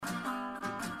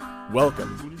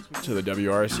Welcome to the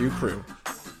WRSU Crew,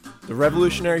 the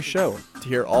revolutionary show to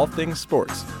hear all things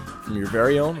sports, from your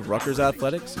very own Rutgers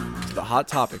athletics to the hot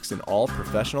topics in all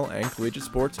professional and collegiate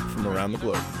sports from around the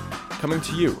globe. Coming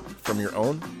to you from your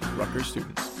own Rutgers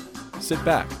students. Sit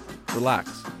back,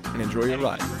 relax, and enjoy your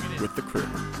ride with the crew.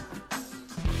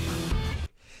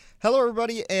 Hello,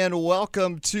 everybody, and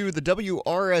welcome to the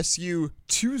WRSU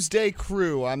Tuesday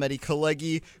Crew. I'm Eddie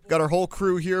Kalegi. We've got our whole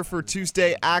crew here for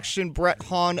Tuesday action. Brett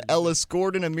Hawn, Ellis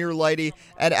Gordon, Amir Lighty,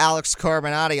 and Alex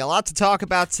Carmenaty. A lot to talk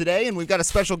about today, and we've got a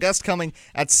special guest coming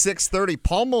at 6:30.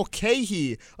 Paul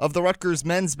Mulcahy of the Rutgers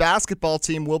men's basketball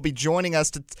team will be joining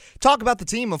us to talk about the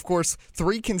team. Of course,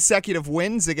 3 consecutive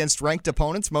wins against ranked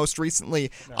opponents, most recently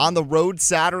on the road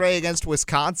Saturday against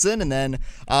Wisconsin, and then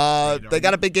they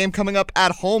got a big game coming up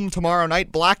at home tomorrow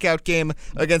night, blackout game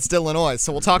against Illinois.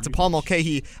 So we'll talk to Paul Mulcahy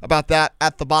about that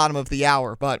at the bottom of the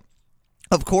hour. But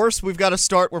of course, we've got to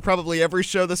start where probably every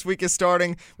show this week is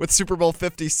starting, with Super Bowl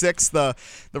 56. The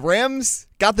Rams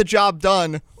got the job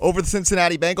done over the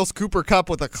Cincinnati Bengals. Cooper Kupp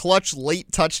with a clutch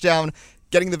late touchdown,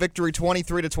 getting the victory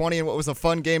 23-20 in what was a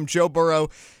fun game. Joe Burrow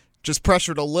just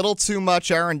pressured a little too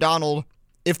much. Aaron Donald,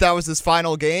 if that was his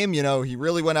final game, he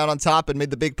really went out on top and made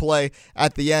the big play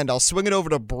at the end. I'll swing it over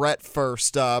to Brett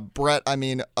first. Brett,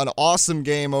 an awesome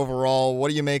game overall. What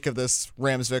do you make of this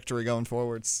Rams victory going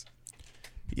forwards?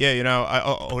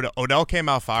 Yeah, Odell came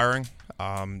out firing.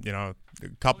 A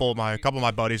couple of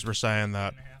my buddies were saying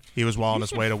that he was well on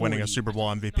his way to winning a Super Bowl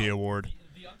MVP award.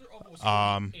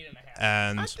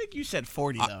 And I think you said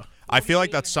 40 though. I feel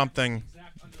like that's something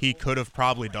he could have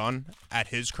probably done at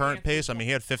his current pace. I mean,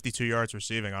 he had 52 yards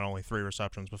receiving on only 3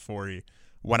 receptions before he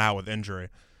went out with injury.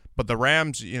 But the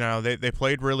Rams, they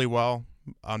played really well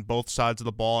on both sides of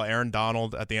the ball. Aaron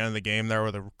Donald at the end of the game there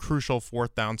with a crucial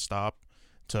 4th down stop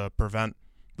to prevent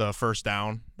the first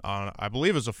down on, I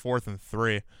believe it was a 4th and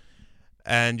 3.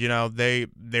 And, they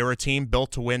were a team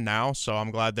built to win now, so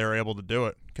I'm glad they were able to do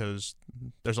it, because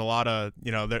there's a lot of,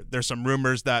 there's some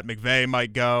rumors that McVay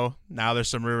might go. Now there's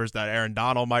some rumors that Aaron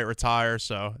Donald might retire,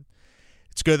 so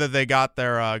it's good that they got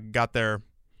their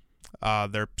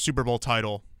Super Bowl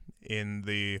title in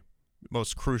the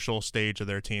most crucial stage of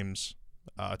their team's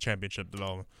championship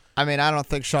development. I don't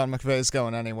think Sean McVay's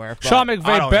going anywhere. Sean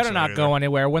McVay better not go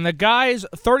anywhere. When the guy's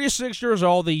 36 years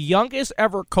old, the youngest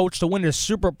ever coach to win a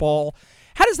Super Bowl,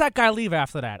 how does that guy leave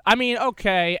after that?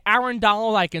 Okay, Aaron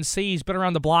Donald, I can see he's been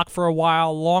around the block for a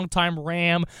while, long-time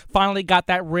Ram, finally got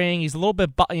that ring. He's a little bit,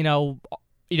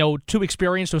 too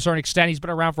experienced to a certain extent. He's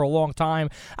been around for a long time.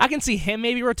 I can see him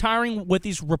maybe retiring with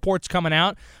these reports coming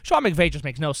out. Sean McVay just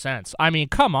makes no sense.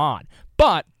 Come on.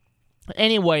 But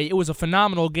anyway, it was a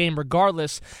phenomenal game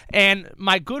regardless, and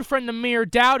my good friend Amir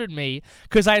doubted me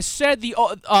because I said the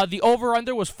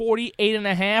over-under was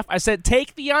 48.5. I said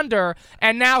take the under,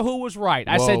 and now who was right?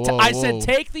 I said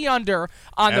take the under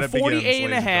on the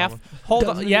 48.5. Hold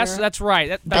on. Yes, that's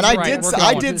right. That's right.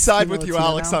 I did side with you,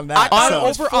 Alex, on that. On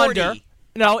over-under.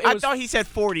 No, I thought he said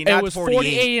 40, not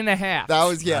 48. It was 48.5. That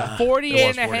was, yeah.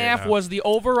 48.5 was the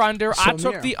over-under. I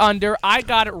took the under. I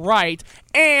got it right.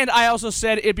 And I also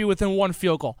said it'd be within 1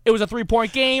 field goal. It was a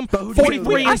 3-point game,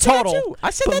 43 in total. I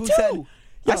said that too.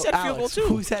 I said field goal too.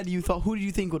 Who do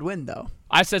you think would win, though?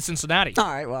 I said Cincinnati. All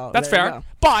right, well, that's fair.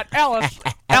 But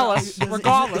Ellis,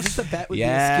 regardless. Is this a bet with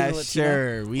yeah,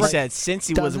 sure. We said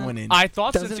Cincy wasn't winning. I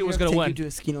thought Cincy was going to win. Doesn't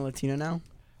it take you to a Esquina Latino now?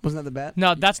 Wasn't that the bet?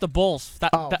 No, that's the Bulls.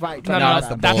 Right. No, that's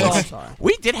the Bulls. Sorry.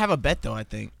 We did have a bet, though, I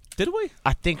think. Did we?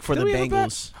 I think for the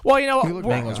Bengals. Well,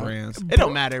 Bengals Rams. It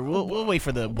don't matter. We'll wait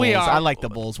for the Bulls. I like the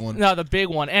Bulls one. No, the big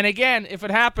one. And again, if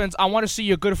it happens, I want to see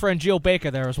your good friend Jill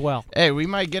Baker there as well. Hey, we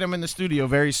might get him in the studio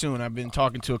very soon. I've been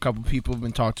talking to a couple people who've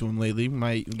been talking to him lately. We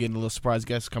might get a little surprise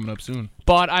guest coming up soon.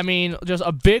 But, just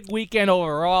a big weekend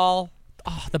overall.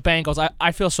 Oh, the Bengals.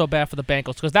 I feel so bad for the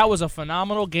Bengals because that was a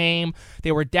phenomenal game.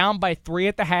 They were down by 3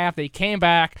 at the half. They came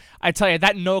back. I tell you,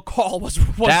 that no call was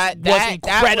incredible.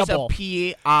 That was a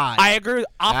PI. I agree with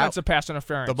offensive pass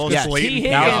interference. The most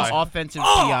blatant offensive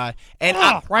PI. And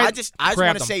I just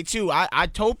want to say, too, I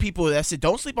told people that I said,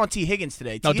 don't sleep on T. Higgins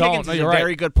today. T. Higgins is a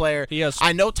very good player. He is.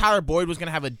 I know Tyler Boyd was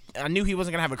going to I knew he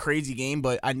wasn't going to have a crazy game,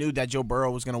 but I knew that Joe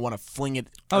Burrow was going to want to fling it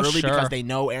early because they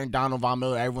know Aaron Donald, Von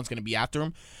Miller, everyone's going to be after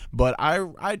him. But I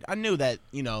knew that,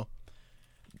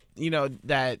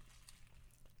 that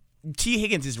T.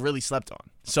 Higgins is really slept on.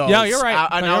 So yeah, you're right.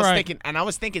 I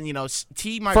was thinking,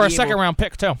 T might for be a second round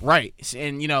pick too. Right,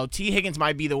 and T. Higgins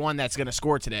might be the one that's going to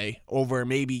score today over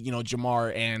maybe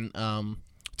Jamar and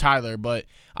Tyler. But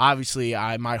obviously,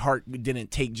 my heart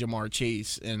didn't take Jamar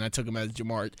Chase, and I took him as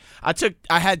Jamar.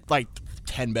 I had like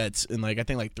 10 bets and I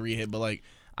think 3 hit, but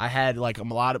I had like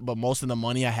but most of the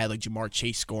money I had like Jamar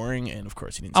Chase scoring, and of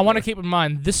course he didn't. I want to keep in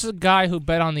mind this is a guy who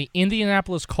bet on the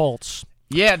Indianapolis Colts.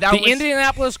 Yeah,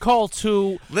 Indianapolis Colts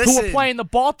who were playing the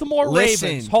Baltimore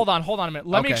Ravens. Hold on a minute.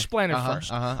 Let me explain it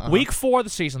first. Week 4 of the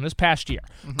season, this past year,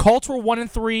 Colts were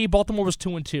 1-3, Baltimore was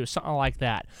 2-2, something like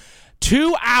that.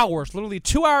 2 hours, literally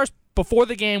 2 hours before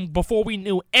the game, before we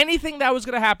knew anything that was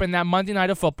going to happen that Monday night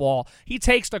of football, he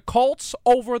takes the Colts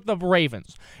over the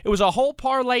Ravens. It was a whole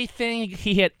parlay thing.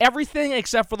 He hit everything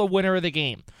except for the winner of the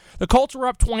game. The Colts were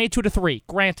up 22-3,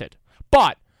 granted,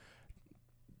 but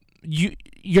you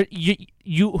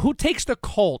who takes the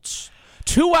Colts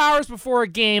 2 hours before a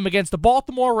game against the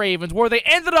Baltimore Ravens where they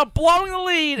ended up blowing the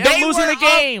lead and losing the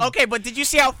game? Okay, but did you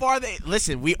see how far they...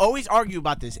 Listen, we always argue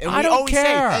about this. And I we don't always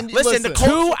care. say... Listen, the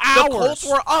Colts, 2 hours. The Colts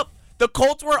were up. The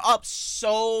Colts were up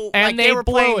so... And they were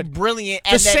blew playing it. brilliant.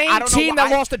 The same team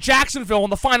that lost to Jacksonville in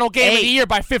the final game of the year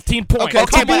by 15 points. Okay,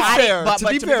 to be fair,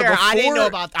 I didn't know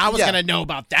about... I was going to know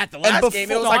about that the last game.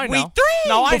 It was like week 3.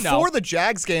 No, I know. Before the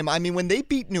Jags game, I mean, when they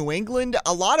beat New England,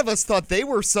 a lot of us thought they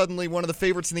were suddenly one of the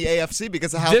favorites in the AFC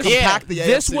because of how compact the AFC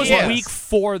This was was. week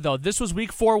 4, though. This was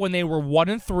week 4 when they were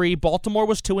 1-3. Baltimore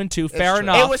was 2-2. Fair true.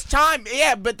 enough. It was time.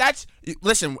 Yeah, but that's...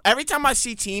 Listen, every time I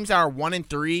see teams that are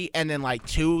 1-3 and then like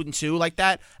 2-2 like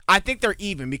that, I think they're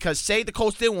even because say the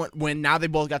Colts didn't win, now they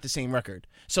both got the same record.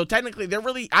 So technically, they're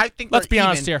really. I think. Let's be even.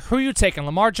 honest here. Who are you taking,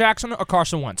 Lamar Jackson or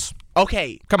Carson Wentz?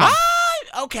 Okay, come on.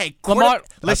 Okay, Lamar.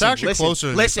 That's actually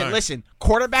closer than you think. Listen.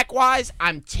 Quarterback wise,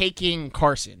 I'm taking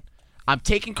Carson. I'm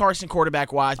taking Carson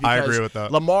quarterback wise because I agree with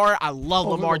that. Lamar, I love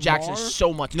Lamar Jackson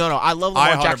so much. No, I love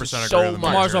Lamar Jackson so much.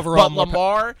 Lamar's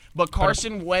overall, but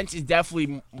Carson Wentz is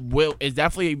definitely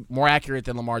more accurate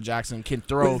than Lamar Jackson. Can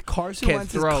throw. With Carson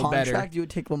Wentz's better. contract, you would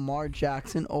take Lamar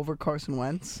Jackson over Carson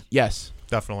Wentz? Yes.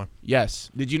 Definitely.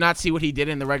 Yes. Did you not see what he did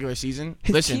in the regular season?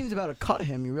 His team's about to cut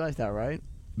him. You realize that, right?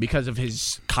 Because of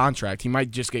his contract. He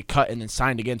might just get cut and then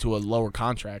signed again to a lower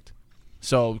contract.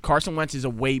 So Carson Wentz is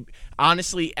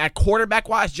honestly, at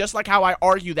quarterback-wise, just like how I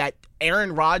argue that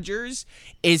Aaron Rodgers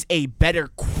is a better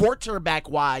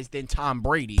quarterback-wise than Tom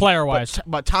Brady. Player-wise.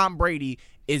 But Tom Brady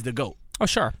is the GOAT. Oh,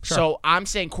 sure. So I'm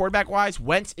saying quarterback-wise,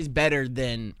 Wentz is better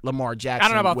than Lamar Jackson. I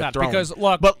don't know about that throwing. because,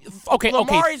 look,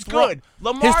 Lamar is good.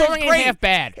 Lamar his throwing is great. Ain't half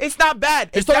bad. It's not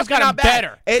bad. His throwing's got him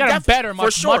better. It's got him better,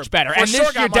 much better. And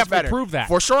this year definitely proved that.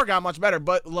 For sure got much better.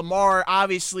 But Lamar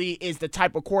obviously is the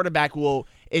type of quarterback who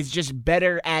is just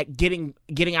better at getting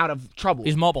out of trouble.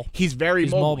 He's mobile. He's very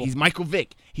mobile. He's Michael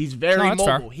Vick. He's very mobile.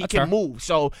 Fair. He can move.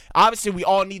 So obviously we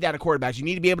all need that in quarterbacks. You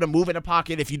need to be able to move in a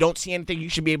pocket. If you don't see anything, you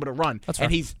should be able to run. That's fair.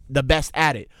 And he's the best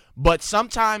at it. But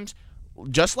sometimes,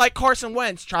 just like Carson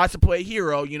Wentz tries to play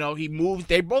hero, he moves.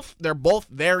 They're both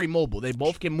very mobile. They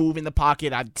both can move in the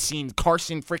pocket. I've seen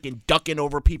Carson freaking ducking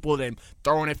over people and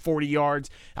throwing it 40 yards.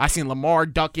 I've seen Lamar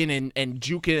ducking and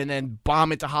juking and then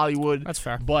bombing to Hollywood. That's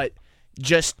fair. But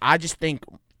I just think,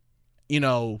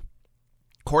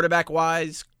 quarterback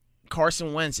wise,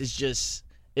 Carson Wentz is just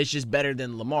better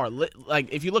than Lamar. Like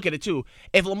if you look at it too,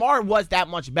 if Lamar was that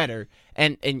much better,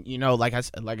 and like I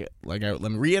said, let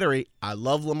me reiterate, I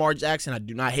love Lamar Jackson. I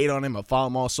do not hate on him. I follow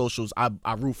him on socials. I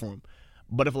root for him.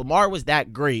 But if Lamar was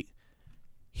that great,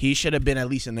 he should have been at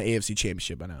least in the AFC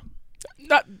Championship by now.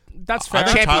 That's fair.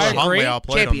 I think Tyler I Huntley agree.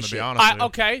 outplayed him, to be honest with you.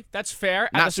 Okay, that's fair.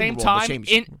 At Not the same Super Bowl, but time,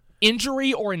 championship.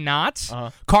 Injury or not,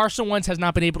 Carson Wentz has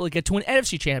not been able to get to an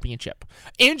NFC Championship.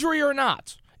 Injury or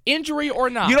not. You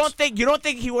don't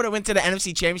think he would have went to the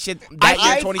NFC Championship that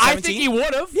year, 2017? I think he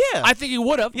would have. Yeah. I think he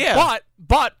would have. Yeah.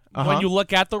 But when you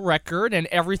look at the record and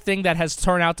everything that has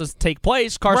turned out to take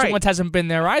place, Carson Wentz hasn't been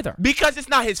there either. Because it's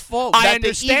not his fault. I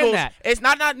understand that. It's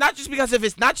not just because of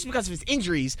his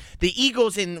injuries. The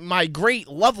Eagles and my great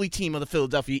lovely team of the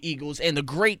Philadelphia Eagles and the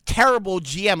great terrible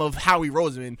GM of Howie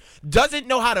Roseman doesn't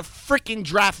know how to freaking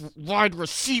draft wide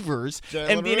receivers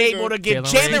and being able to get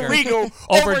Jalen Reagor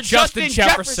over Justin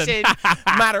Jefferson.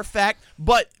 Matter of fact,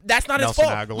 but that's not his fault.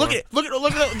 Aguilar.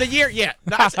 Look at the year. Yeah,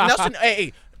 Nelson.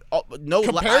 Hey. Oh, no,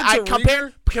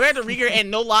 compared to Rieger, and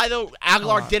no lie though,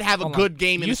 Aguilar did have a good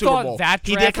game in the Super Bowl.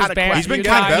 He did kind of bad. He's been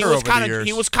kind of better over the years.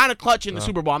 He was kind of clutch in the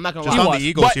Super Bowl. I'm not gonna lie. Just on the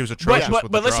Eagles, he was atrocious with the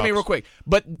But listen to me drops. real quick.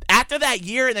 But after that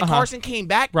year, and then Carson came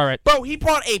back, bro, he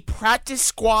brought a practice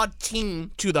squad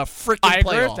team to the freaking playoffs. I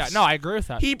agree with that. No, I agree with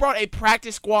that. He brought a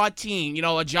practice squad team.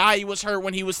 Ajayi was hurt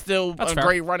when he was still a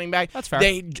great running back. That's fair.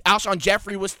 Alshon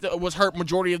Jeffrey was hurt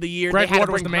majority of the year. Greg Ward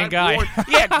was the main guy.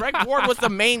 Greg Ward was the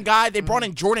main guy. They brought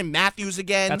in Jordan Matthews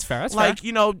again. That's fair.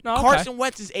 Carson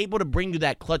Wentz is able to bring you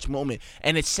that clutch moment,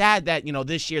 and it's sad that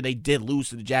this year they did lose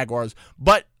to the Jaguars.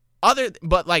 But other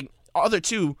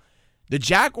two,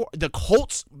 the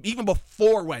Colts even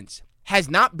before Wentz has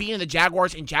not beaten the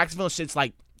Jaguars in Jacksonville since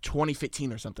like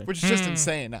 2015 or something. which is just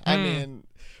insane. I mean,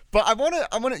 but I want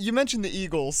to. You mentioned the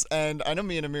Eagles, and I know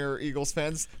me and Amir are Eagles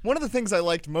fans. One of the things I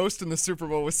liked most in the Super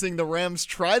Bowl was seeing the Rams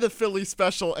try the Philly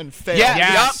special and fail. Yeah,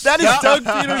 Yes. That is Doug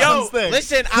Peterson's Yo, thing.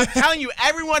 listen, I'm telling you,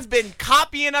 everyone's been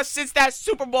copying us since that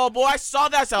Super Bowl, boy. I saw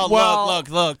that. So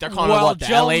look. They're calling it what? The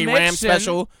Joe LA Rams Mixon-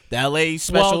 special? The LA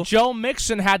special? Well, Joe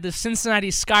Mixon had the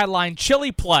Cincinnati Skyline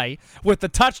chili play with the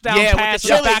touchdown Yeah, with pass the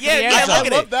in chili, back of the yeah, end yeah, zone. I look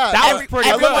at love it. that. That was pretty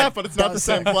I good. love that, but it's not the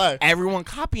same play. Everyone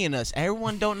copying us.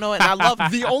 Everyone don't know it. And I love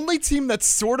The only team that's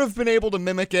sort of been able to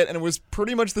mimic it, and it was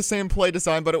pretty much the same play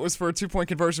design, but it was for a 2-point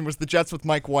conversion, was the Jets with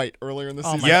Mike White earlier in the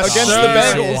season. Yes, Against sir. the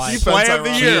Bengals White. defense. Play of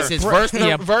the year. Jesus, versus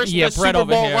the Brett Super over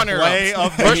Bowl here. runner-ups. Play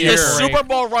of the Versus the year. Super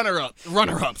Bowl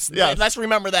runner-ups. Yes. Let's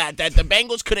remember that the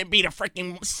Bengals couldn't beat a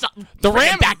freaking The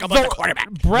Rams backup of the quarterback.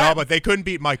 No, but they couldn't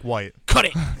beat Mike White.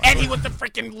 Couldn't. And he was the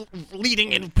freaking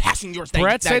leading and passing yards.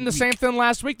 Brett that saying the week. same thing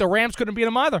last week. The Rams couldn't beat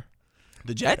him either.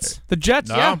 The Jets? The Jets,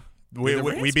 No, yeah.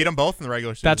 we beat them both in the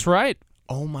regular season. That's right.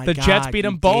 Oh my The God. Jets beat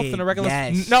them you both did. in the regular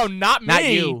Yes. No, not me. Not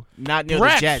you. Not near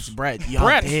Brett. the Jets, Brett. Y'all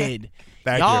Brett. did.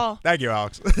 Thank you,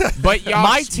 Alex. But y'all,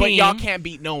 My but y'all team- can't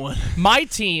beat no one. My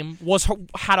team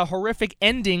had a horrific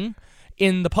ending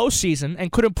in the postseason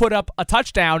and couldn't put up a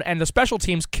touchdown, and the special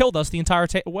teams killed us the entire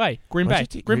way. Green Bay.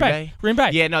 Green Bay.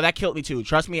 Yeah, no, that killed me too.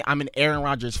 Trust me, I'm an Aaron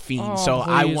Rodgers fiend, Oh, so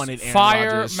I please. wanted Aaron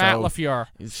Fire Rodgers. Matt so. LaFleur.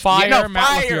 Yeah, no,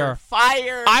 Matt LaFleur.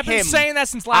 Fire I've been him. saying that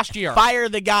since last year. Fire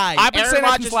the guy. I've been Aaron saying that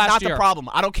Rodgers since last is not year. the problem.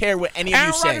 I don't care what any of Aaron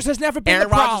you say. Rodgers has never been Aaron the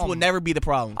problem. Rodgers will never be the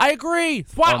problem. I agree.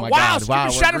 Wow, Oh my wow, God. Skipper Wow,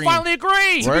 we're Shannon agreeing. finally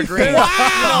agreed. We're agreeing.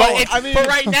 Wow. But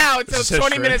right now, until This is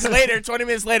 20 history.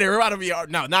 minutes later, we're about to be,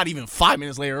 no, not even 5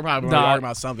 minutes later, we're probably No, arguing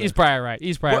about something. He's probably right.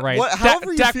 He's probably right.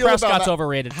 However you Dak feel Prescott's about Matt,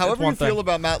 overrated. However That's one you feel thing.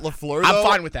 about Matt LaFleur, though, I'm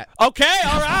fine with that. Okay,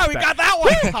 all right, we got that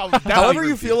one. However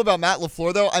you feel about Matt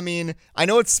LaFleur, though, I mean, I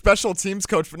know it's special teams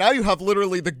coach, but now you have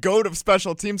literally the GOAT of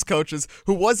special teams coaches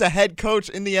who was a head coach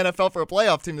in the NFL for a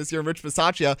playoff team this year, Rich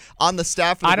Bisaccia, on the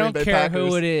staff of the I Green don't Bay care Packers.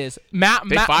 who it is. Matt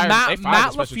They fired the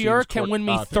LaFleur special can teams win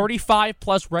me thing.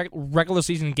 35-plus regular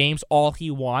season games all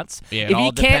he wants. Yeah, it if all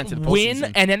he depends can't in the win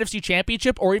postseason. an NFC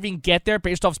championship or even get there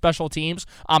based off special teams,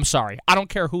 I'm sorry. I don't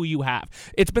care who you have.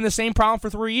 It's been the same problem for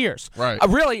 3 years. Right.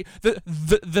 Really,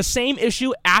 the same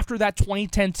issue after that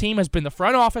 2010 team has been the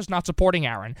front office not supporting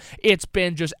Aaron. It's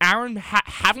been just Aaron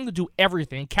having to do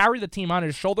everything, carry the team on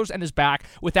his shoulders and his back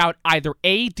without either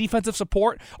A, defensive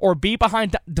support, or B,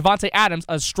 behind Devontae Adams,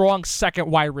 a strong second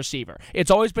wide receiver.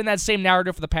 It's always been that same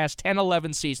narrative for the past 10,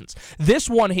 11 seasons. This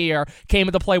one here came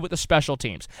into play with the special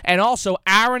teams. And also,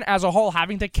 Aaron as a whole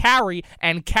having to carry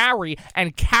and carry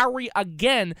and carry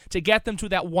again to get them to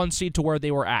that 1 seed to where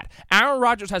they were at. Aaron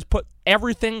Rodgers has put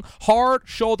everything hard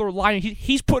shoulder line.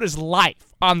 He's put his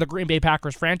life on the Green Bay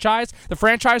Packers franchise. The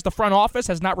front office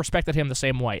has not respected him the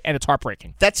same way, and it's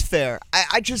heartbreaking. That's fair.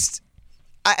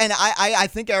 I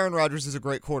think Aaron Rodgers is a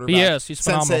great quarterback. He is. He's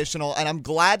phenomenal. Sensational. And I'm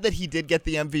glad that he did get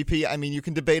the MVP. I mean, you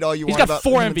can debate all you He's want got about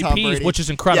 4 him and Tom MVPs, Brady. which is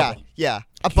incredible. Yeah.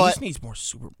 He But just needs more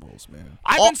Super Bowls, man.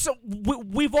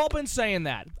 We've all been saying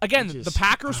that. Again, the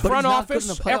Packers But front he's not good office,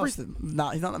 in the playoffs. everything.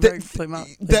 He's not a very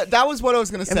that was what I was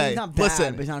going to I mean, say. he's not bad,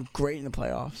 Listen, but he's not great in the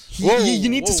playoffs. you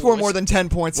need to score more than 10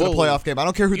 points in a playoff game. I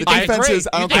don't care who the I defense agree. is.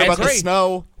 I don't I care about the agree.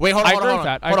 snow. Wait, hold I on, agree hold with on.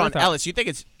 that. I Hold agree on, with that. Ellis, you think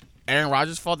it's Aaron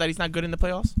Rodgers' fault that he's not good in the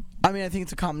playoffs? I mean, I think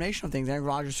it's a combination of things. Aaron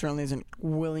Rodgers certainly isn't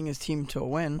willing his team to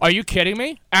win. Are you kidding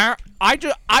me? I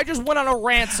just went on a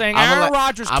rant saying I'm Aaron gonna let-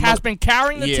 Rodgers I'm has gonna- been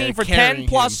carrying the yeah, team for carrying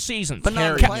 10-plus him. seasons. But not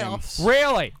in the playoffs.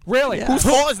 Really? Yeah. Whose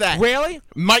fault is that? Really?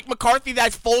 Mike McCarthy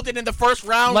that's folded in the first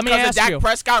round Let me because of ask Dak you.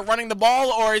 Prescott running the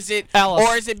ball, or is it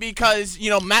Ellis. because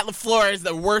Matt LaFleur is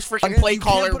the worst freaking Again, play you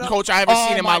can't caller put up- coach I ever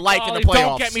seen in my life in the playoffs?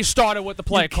 Don't get me started with the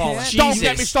play calling. can't- Don't Jesus.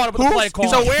 get me started with the play calling.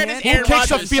 So where does Who Aaron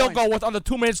kicks a Rodgers? field goal with under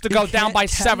 2 minutes to go, down by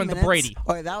 7 to Brady?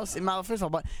 Okay, that was in my first of all,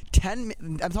 but 10.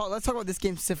 Let's talk about this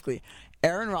game specifically.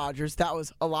 Aaron Rodgers. That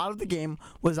was a lot of the game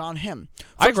was on him.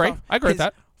 I First agree. off, I agree with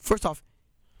that. First off,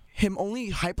 him only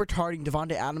hyper-targeting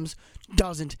Devontae Adams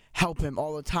doesn't help him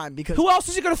all the time because Who else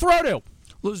is he going to throw to?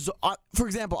 for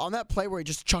example, on that play where he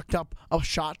just chucked up a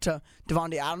shot to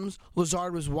Devontae Adams,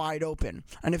 Lazard was wide open.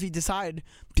 And if he decided,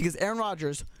 because Aaron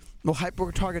Rodgers will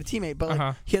hyper-target a teammate,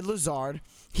 but he had Lazard.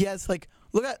 He has, look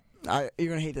at, you're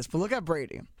going to hate this, but look at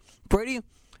Brady. Brady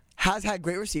has had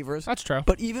great receivers. That's true.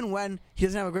 But even when he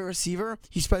doesn't have a great receiver,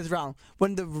 he spreads around.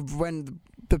 When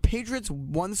the Patriots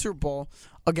won the Super Bowl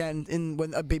again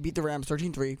when they beat the Rams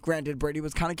 13-3, granted Brady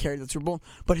was kind of carried the Super Bowl,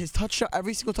 but his touchdown,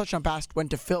 every single touchdown pass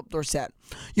went to Philip Dorsett.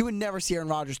 You would never see Aaron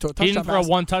Rodgers throw a touchdown He didn't throw pass.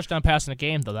 one touchdown pass in a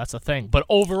game, though. That's the thing. But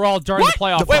overall, during the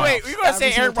playoff Wait, run, you're gonna say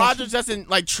Every Aaron single Rodgers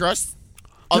doesn't trust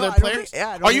No, other I don't players? think- yeah,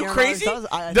 I don't Are think you Aaron crazy? Rodgers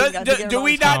does. I think Aaron Do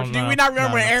we Rodgers not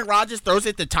remember when No. Aaron Rodgers throws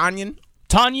it to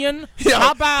Tunyon? Yo,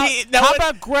 How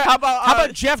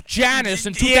about Jeff Janis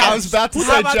in 2000? I was about to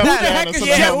say Jeff Janis.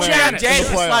 Jeff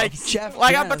Janis,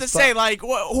 like I'm about to Janis, say, like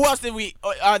who else did we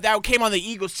that came on the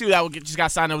Eagles too? That just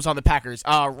got signed. That was on the Packers.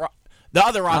 The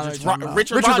other Rodgers,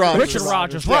 Richard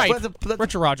Rogers, right?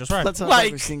 Richard Rogers, right? Let's have Like- a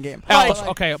regular season game. Alex, But,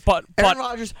 okay, but Aaron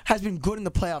Rodgers has been good in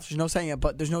the playoffs. There's no saying it,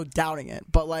 but there's no doubting it.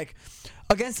 But like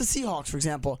against the Seahawks, for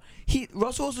example,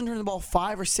 Russell Wilson turned the ball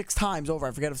 5 or 6 times over.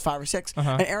 I forget if it was 5 or 6,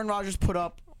 and Aaron Rodgers put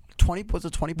up 20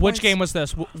 points. which game was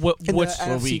this? In Which the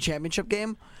NFC Championship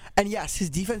game? And yes, his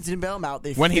defense didn't bail him out.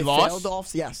 They When he lost? failed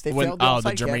they When- failed the the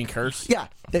offside Jermaine kick. Kearse? Yeah,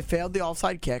 they failed the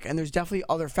offside kick, and there's definitely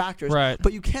other factors. Right.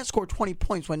 But you can't score 20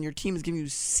 points when your team is giving you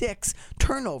 6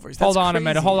 turnovers. Hold That's on a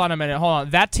minute. crazy. Hold on.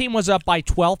 That team was up by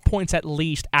 12 points at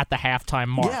least at the halftime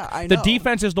mark. Yeah, I The know.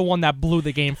 defense is the one that blew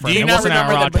the game for Do him. you It not wasn't Aaron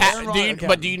remember Rodgers.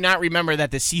 But do you not remember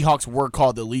that the Seahawks were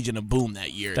called the Legion of Boom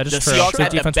that year? That is the true. Seahawks Their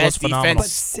had the defense was best phenomenal. But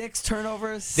defense. 6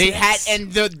 turnovers. They had, 6?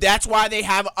 and that's why they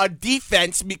have a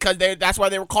defense because that's why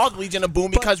they were called Legion of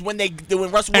Boom because when Russell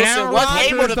And Wilson Aaron was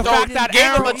Rodgers, able to the throw, fact that gave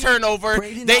him a Aaron- turnover,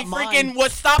 Brady they not freaking mine.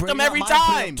 stopped Brady them not every mine put up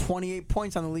time. 28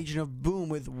 points on the Legion of Boom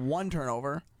with 1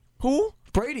 turnover. Who?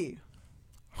 Brady.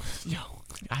 Yo,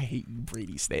 I hate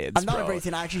Brady stands. I'm not bro. a Brady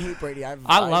fan. I actually hate Brady. I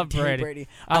love hate Brady.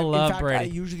 I in love fact, Brady. I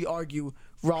usually argue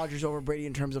Rodgers over Brady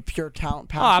in terms of pure talent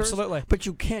passers. absolutely. But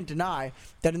you can't deny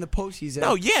that in the postseason.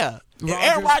 No, yeah. Rodgers-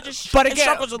 Aaron Rodgers But again-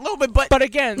 struggles a little bit, but But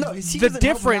again, No, he the doesn't help him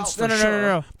difference. out for sure,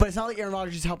 No. But it's not like Aaron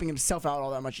Rodgers is helping himself out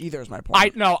all that much either. Is my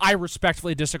point. I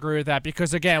respectfully disagree with that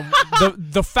because again,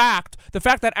 the fact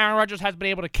that Aaron Rodgers has been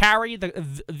able to carry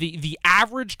the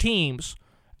average teams.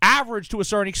 Average to a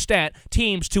certain extent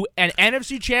teams to an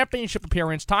NFC Championship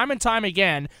appearance time and time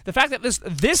again. The fact that this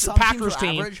Some Packers teams were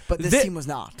team, average, but this team was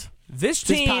not. this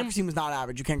This team, Packers team was not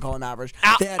average. You can't call them average.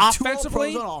 They had 2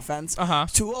 offensively? All-Pros on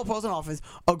offense. 2 All-Pros on offense.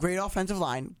 A great offensive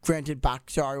line. Granted,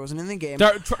 Bakhtiari wasn't in the game.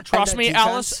 trust And me, the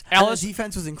defense- Ellis, the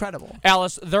defense was incredible.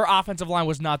 Ellis, their offensive line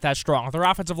was not that strong. Their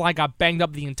offensive line got banged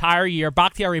up the entire year.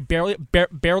 Bakhtiari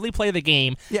barely played the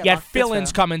game. Yeah, He had that's fill-ins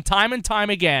fair. coming time and time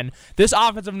again. This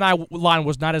offensive line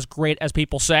was not as great as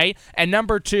people say. And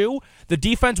number 2, the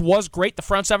defense was great. The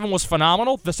front 7 was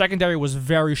phenomenal. The secondary was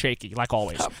very shaky, like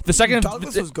always. The second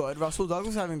Douglas was good. Russell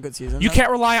Douglas having a good season. You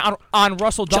can't rely on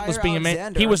Russell Douglas Jair being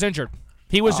Alexander. He was injured.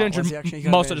 He was Oh, injured was he actually? He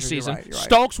got most of the injured. You're season. right, you're right.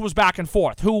 Stokes was back and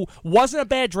forth, who wasn't a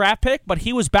bad draft pick, but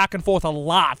he was back and forth a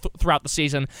lot throughout the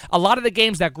season. A lot of the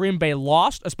games that Green Bay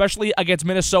lost, especially against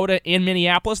Minnesota in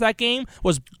Minneapolis, that game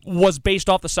was based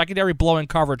off the secondary blowing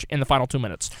coverage in the final 2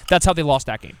 minutes. That's how they lost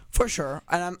that game. For sure.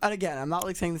 And again, I'm not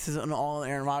like saying this is an all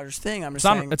Aaron Rodgers thing. I'm just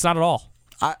It's saying not. It's not at all.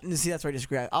 see, that's where I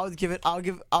disagree. I would give it.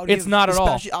 It's not at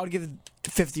all. I would give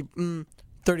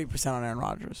 30% on Aaron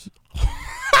Rodgers.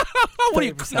 What do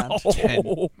you 30%.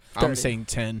 know? I'm saying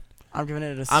 10. I'm giving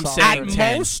it a I'm solid saying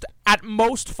 10. At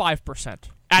most 5%.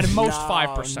 At most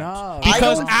 5%. No.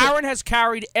 Because I don't- Aaron has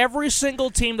carried every single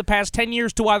team the past 10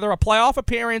 years to either a playoff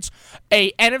appearance,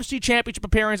 a NFC Championship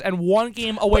appearance, and 1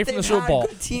 game away But from the they've Super had Bowl.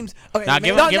 Good teams. Okay, Now maybe-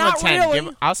 give No, him not 10.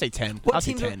 really. I'll say 10. What I'll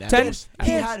say teams 10. are- At 10? most.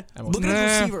 He At had most. look at his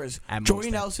Nah. receivers: At most Jordy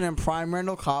 10. Nelson and prime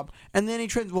Randall Cobb, and then he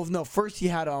trans. Well, no, first he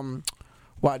had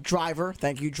Driver.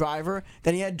 Thank you, Driver.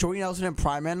 Then he had Jordy Nelson and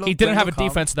prime Randall. He didn't have a Randall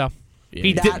Cobb. defense, though. Yeah.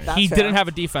 He That's fair. didn't have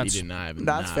a He defense. did not have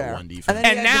That's not fair. one defense. And then he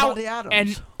And had now, Devontae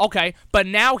Adams. but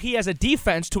now he has a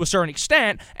defense to a certain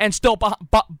extent, and still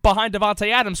behind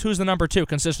Devontae Adams, who's the number 2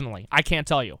 consistently. I can't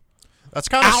tell you. That's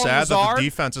kind of Alan sad that Lazard? the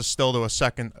defense is still to a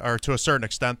certain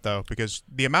extent though, because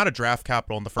the amount of draft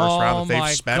capital in the first round Oh that they've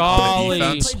my spent golly, on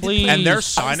the defense, please. and their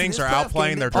Obviously, signings this are playoff outplaying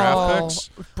game, their they- draft picks.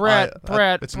 Brett.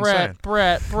 It's insane.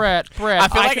 I feel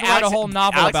like I could write a whole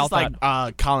novel Alex about is like,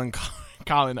 that. Colin.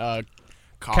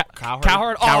 Cowherd.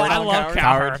 Oh, I love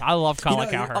Cowherd. I love Colin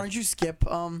Cowherd. Aren't you Skip?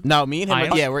 No, me and him. I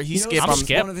am. Yeah, where he you know, skipped. I'm Skip's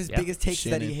Skip. One of his Yeah. biggest takes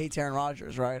is that he Shannon. hates Aaron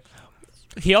Rodgers, right?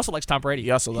 He also likes Tom Brady.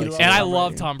 He also likes. loves And I Tom love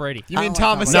Brady. Tom Brady. You mean I like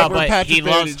Thomas that. No, Edward but Patrick he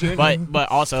loves, Brady Jr.? but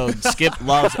also Skip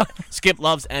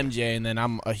loves MJ, and then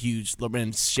I'm a huge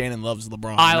LeBron. Shannon loves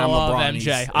LeBron. I and I'm love LeBron,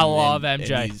 MJ. and I love and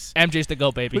MJ. he's- MJ's the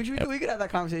go, baby. We could have that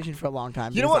conversation for a long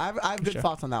time. You know because what? I have good Sure.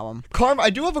 thoughts on that one. Carm, I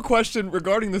do have a question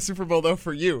regarding the Super Bowl though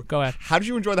for you. Go ahead. How did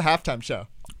you enjoy the halftime show?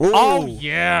 Oh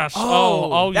yes.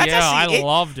 Oh That's yeah. I actually-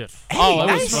 loved it. Hey, Oh, it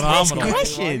nice- was phenomenal. nice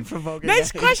question. Provoking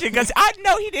Next guy. question, because I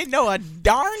know he didn't know a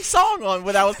darn song on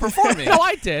what I was performing. No,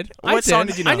 I did. What song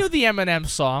did you know? I knew the Eminem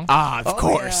song. Of Oh,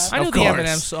 course. yeah. I knew of the course.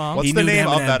 Eminem song. What's He the knew name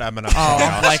Eminem. of that Eminem Oh, song?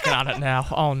 I'm blanking on it now.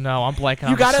 Oh no, I'm blanking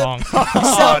on gotta- the song. Oh,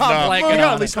 no. I'm blanking You on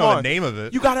at it. least know the name of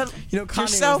it. You gotta You know, Kanye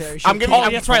was yourself. there. He I'm should giving. keep Oh,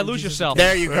 him that's right. from Lose Jesus. yourself.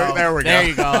 There you go. There we go. There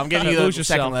you go. I'm giving you Lose the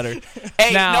second yourself. letter.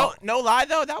 Hey, Now- no lie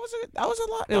though. That was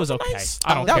a lot. It was okay. Nice.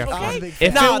 I don't That care was for okay? him. big If fan.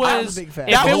 it I was was, a big fan.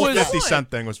 if The it whole was 50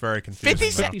 Cent thing was very confusing.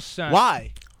 50 Cent. 50 Cent.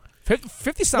 Why?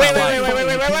 50 Cent. Wait. I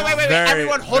like. Very,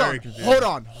 Everyone, very confusing.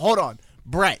 hold on.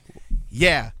 Brett.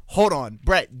 Yeah, hold on.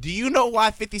 Brett, do you know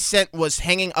why 50 Cent was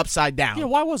hanging upside down? Yeah,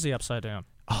 why was he upside down?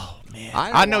 Oh, man.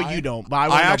 I know why. you don't, but I I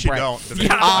wanna know actually Brett. don't.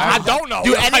 Yeah, I don't know.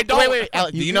 Dude, Eddie, I don't. Wait,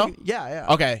 Alex, do you know? Yeah.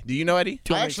 Okay, do you know Eddie?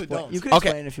 Do you want me to actually explain? don't. You can Okay.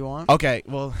 explain if you want. Okay,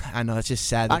 well, I know it's just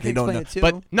sad that I can they don't know. explain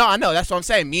it too. But no, I know that's what I'm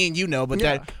saying. Me and you know, but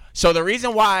Yeah. so the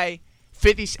reason why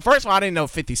 50 first of all, I didn't know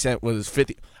 50 Cent was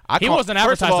 50. He wasn't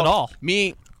advertised at all.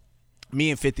 Me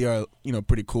and 50 are,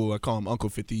 pretty cool. I call him Uncle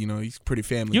 50. He's pretty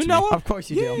family. You to know me. him? Of course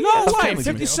you do. No that's way. family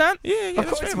to me. 50 Cent? Yeah, that's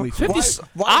course. family. 50 Why- Cent.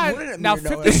 why wouldn't Amir Now know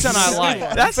 50 it? Cent I like.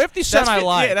 That's- 50 Cent I that's-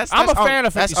 like. yeah, that's- I'm a that's fan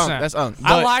of 50 That's Cent. That's I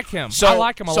But- like him. So, I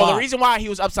like him a so lot. the reason why he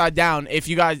was upside down, if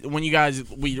you guys, when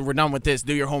we're done with this,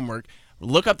 do your homework.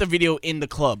 Look up the video In the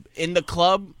Club. In the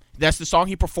Club, that's the song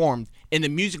he performed. In the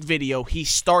music video, he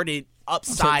started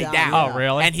upside down. yeah. Oh,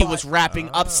 really? And he was rapping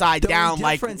upside The down, only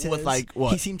like difference with is like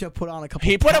what? He seemed to have put on a couple.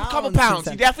 He put up a couple pounds. since He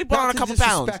then. definitely put Not on a to couple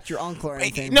pounds. disrespect your uncle or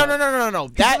anything. No. but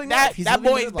That living life. He's that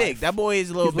living boy good is big. life. That boy is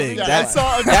a little He's living big. good Yeah, life. I saw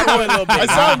on That boy a Twitter. little big. I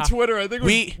saw on Twitter. I think it was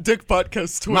We- Dick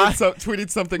Butkus tweeted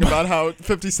something about how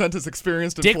 50 Cent has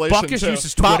experienced Dick inflation Butkus too.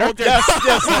 uses Twitter? Yes, Dick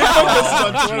Butkus is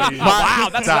on Twitter. Wow,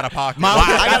 that's out of pocket.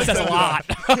 That says a lot.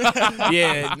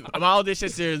 Yeah, my older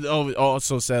sister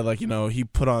also said he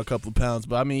put on a couple of pounds,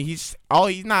 but I mean he's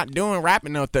not doing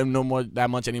rapping with them that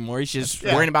much anymore. He's just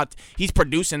worrying about he's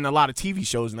producing a lot of TV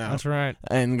shows now. That's right.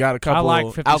 And got a I couple like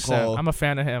 50 alcohol. Cent. I'm a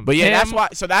fan of him. But yeah, Him,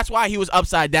 that's why he was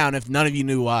upside down. If none of you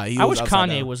knew why, I wish upside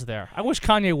Kanye down. was there. I wish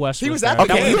Kanye West He was there. at the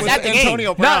Okay, game he was with at the game. Antonio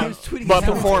No. Brown. He was tweeting But his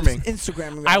head performing. on his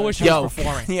Instagram. I wish he Yo. was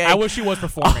performing. Yeah. I wish he was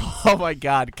performing. Oh my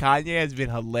God, Kanye has been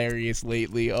hilarious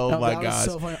lately. Oh my that God. was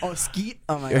so funny. Oh, Skeet.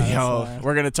 Oh my God. that's Yo, hilarious.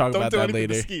 we're gonna talk Don't about do that anything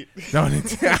to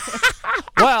later. Skeet.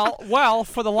 well,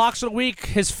 for the locks of the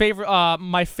week,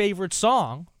 my favorite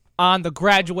song on the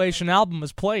Graduation album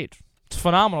is played. It's a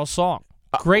phenomenal song.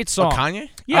 Great song. Kanye?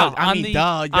 Yeah, Oh, I on mean, the-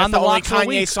 duh. That's on the the only Locks of the Kanye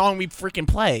Week. song we freaking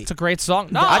play. It's a great song.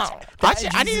 No, That I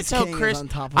need to Jesus tell King is Chris. on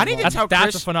top of I need to that. tell That's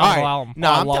Chris. a phenomenal all right, album. No,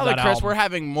 I I'm love telling that Chris album. we're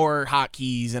having more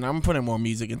hotkeys, and I'm putting more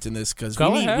music into this because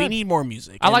Go we ahead. need more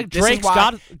music. I And like this is Drake's why-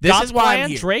 God. This God is why Plan. I'm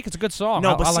here. Drake, it's a good song.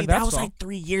 No, but I see, like that that was song. like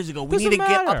 3 years ago. We Doesn't need to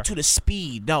get matter. up to the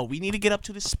speed. No, we need to get up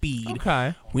to the speed.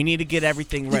 Okay. We need to get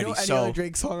everything You ready. know any So other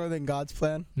Drake song other than God's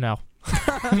Plan? No.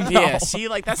 yeah, see,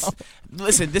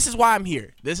 listen. This is why I'm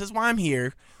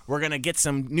here. We're gonna get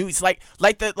some news, like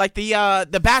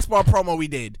the basketball promo we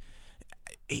did.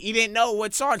 He didn't know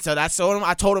what song, so I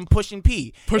told him Pushin'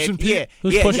 P. Pushin' P? Yeah,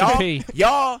 Who's yeah, Pushin' P?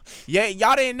 y'all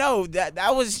didn't know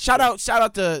that was shout out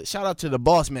to the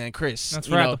boss man, Chris. That's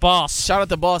You right, know, the boss. Shout out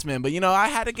the boss man, but I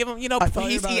had to give him. I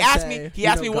thought you were about He to asked say, me. He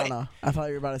asked me what. Gunna. I thought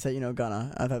you were about to say,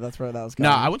 Gunna. I thought that's where that was No,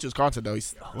 going. I went to his concert though.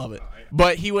 I love it.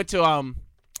 But he went to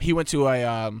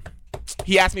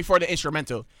he asked me for the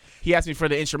instrumental.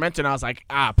 And I was like,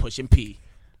 Pushin' P.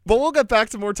 But we'll get back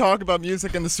to more talk about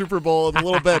music and the Super Bowl in a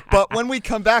little bit. But when we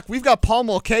come back, we've got Paul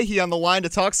Mulcahy on the line to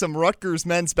talk some Rutgers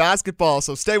men's basketball.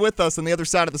 So stay with us on the other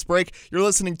side of this break. You're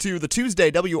listening to the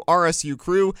Tuesday WRSU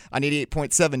Crew on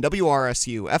 88.7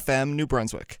 WRSU FM New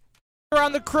Brunswick. We're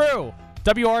on the Crew.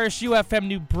 WRSU FM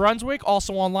New Brunswick,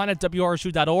 also online at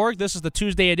WRSU.org. This is the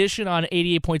Tuesday edition on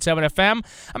 88.7 FM.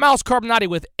 I'm Ellis Carmenaty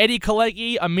with Eddie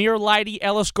Kalegi, Amir Lighty,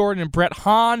 Ellis Gordon, and Brett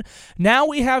Hawn. Now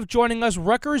we have joining us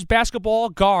Rutgers basketball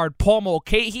guard Paul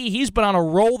Mulcahy. He's been on a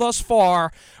roll thus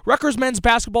far. Rutgers men's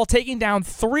basketball taking down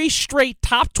 3 straight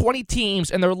top 20 teams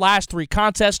in their last 3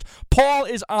 contests. Paul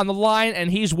is on the line,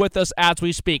 and he's with us as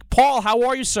we speak. Paul, how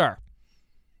are you, sir?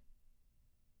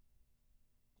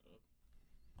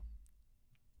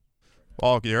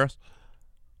 Paul, can you hear us?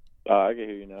 I can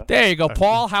hear you now. There you go,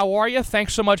 Paul. How are you?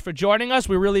 Thanks so much for joining us.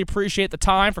 We really appreciate the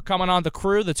time for coming on the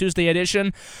Crew, the Tuesday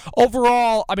edition.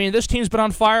 Overall, I mean, this team's been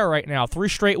on fire right now. 3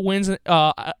 straight wins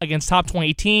against top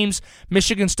 20 teams.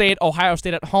 Michigan State, Ohio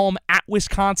State at home, at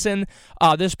Wisconsin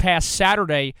this past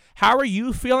Saturday. How are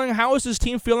you feeling? How is this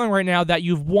team feeling right now that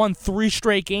you've won 3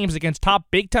 straight games against top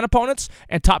Big Ten opponents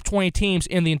and top 20 teams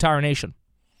in the entire nation?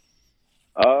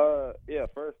 Yeah,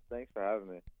 first, thanks for having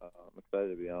me. I'm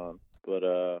excited to be on.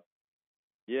 But,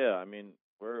 yeah, I mean,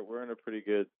 we're in a pretty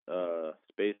good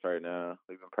space right now.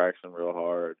 We've been practicing real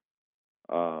hard.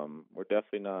 We're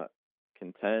definitely not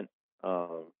content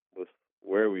with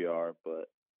where we are, but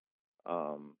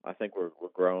I think we're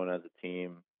growing as a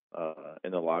team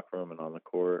in the locker room and on the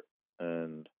court,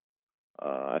 and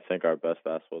I think our best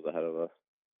basketball is ahead of us.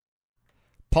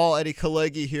 Paul, Eddie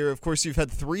Kalegi here. Of course, you've had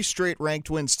 3 straight ranked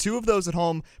wins, 2 of those at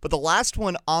home, but the last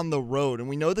one on the road. And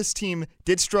we know this team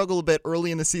did struggle a bit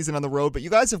early in the season on the road, but you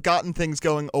guys have gotten things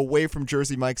going away from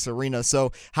Jersey Mike's Arena.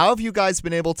 So how have you guys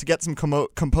been able to get some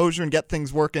composure and get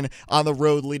things working on the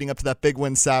road leading up to that big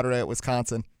win Saturday at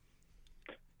Wisconsin?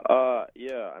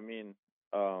 Yeah, I mean,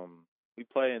 we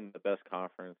play in the best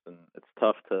conference, and it's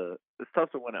tough to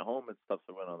win at home. It's tough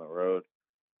to win on the road.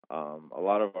 A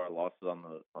lot of our losses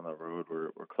on the road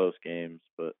were close games,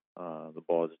 but the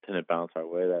ball just didn't bounce our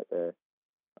way that day.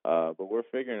 But we're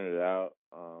figuring it out.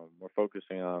 We're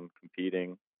focusing on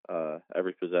competing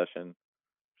every possession,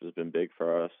 which has been big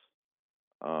for us.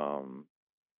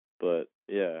 But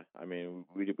yeah, I mean,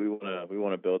 we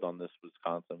want to build on this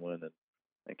Wisconsin win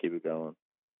and keep it going.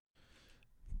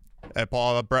 Hey,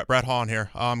 Paul, Brett Hawn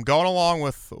here. Going along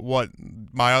with what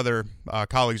my other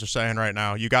colleagues are saying right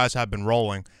now, you guys have been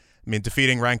rolling. I mean,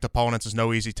 defeating ranked opponents is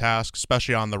no easy task,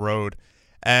 especially on the road.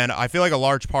 And I feel like a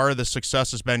large part of this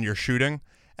success has been your shooting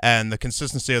and the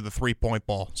consistency of the three-point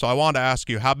ball. So I wanted to ask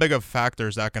you, how big of a factor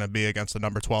is that going to be against the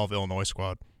number 12 Illinois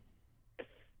squad?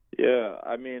 Yeah,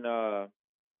 I mean,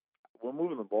 we're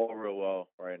moving the ball real well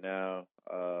right now.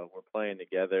 We're playing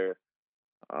together.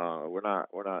 We're not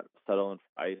settling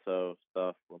for ISO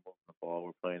stuff. We're moving the ball.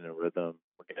 We're playing in rhythm.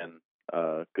 We're getting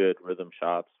good rhythm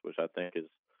shots, which I think is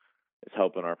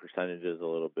helping our percentages a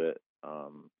little bit.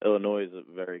 Illinois is a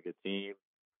very good team.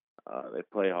 They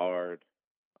play hard.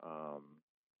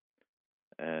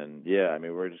 And yeah, I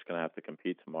mean, we're just gonna have to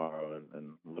compete tomorrow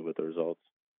and live with the results.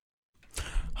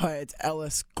 Hi, it's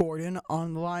Ellis Gordon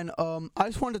on the line. I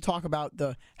just wanted to talk about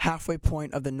the halfway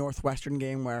point of the Northwestern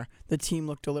game where the team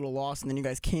looked a little lost, and then you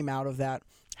guys came out of that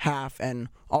half, and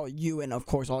all you and, of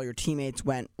course, all your teammates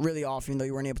went really off. Even though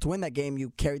you weren't able to win that game,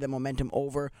 you carried that momentum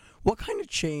over. What kind of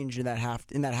changed in that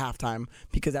halftime?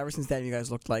 Because ever since then, you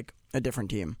guys looked like a different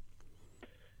team.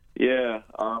 Yeah,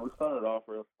 we started off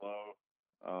real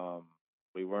slow.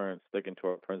 We weren't sticking to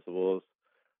our principles.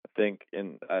 I think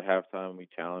at halftime we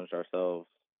challenged ourselves.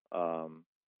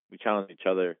 We challenged each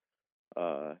other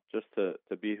just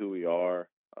to be who we are.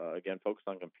 Again, focus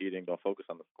on competing. Don't focus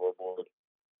on the scoreboard.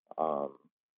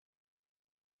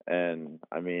 And,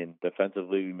 I mean,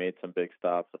 defensively we made some big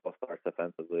stops. All starts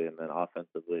defensively, and then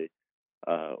offensively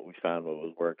we found what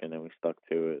was working and we stuck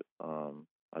to it.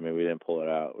 I mean, we didn't pull it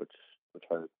out, which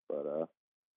hurt, but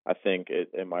I think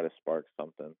it might have sparked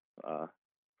something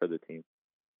for the team.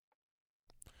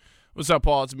 What's up,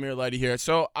 Paul? It's Amir Lighty here.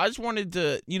 So I just wanted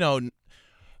to,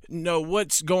 know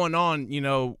what's going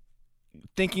on,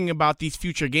 thinking about these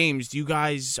future games.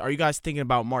 Are you guys thinking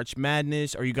about March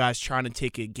Madness? Are you guys trying to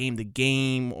take it game to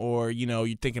game, or,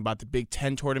 you're thinking about the Big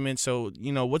Ten tournament? So,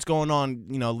 what's going on,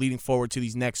 leading forward to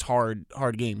these next hard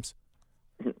games?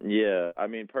 Yeah, I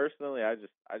mean, personally, I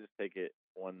just take it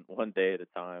one day at a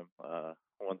time,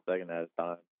 1 second at a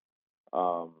time.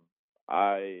 All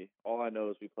I know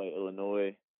is we play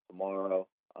Illinois tomorrow.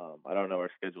 I don't know our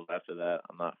schedule after that.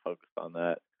 I'm not focused on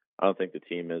that. I don't think the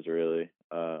team is really.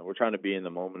 We're trying to be in the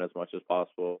moment as much as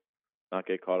possible, not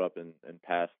get caught up in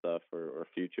past stuff or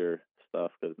future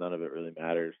stuff, because none of it really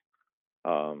matters.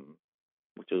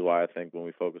 Which is why I think when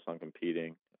we focus on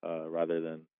competing rather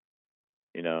than,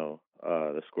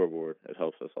 the scoreboard, it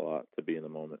helps us a lot to be in the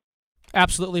moment.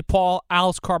 Absolutely, Paul.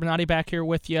 Ellis Carmenaty back here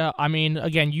with you. I mean,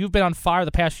 again, you've been on fire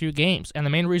the past few games, and the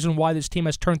main reason why this team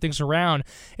has turned things around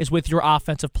is with your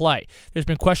offensive play. There's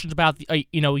been questions about,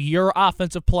 your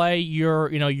offensive play, your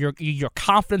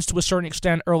confidence to a certain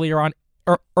extent earlier on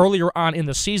in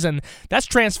the season. That's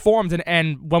transformed,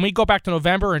 and when we go back to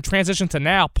November and transition to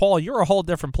now, Paul, you're a whole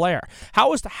different player.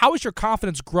 How is your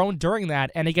confidence grown during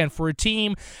that? And again, for a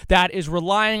team that is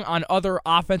relying on other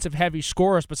offensive heavy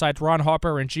scorers besides Ron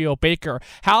Harper and Geo Baker,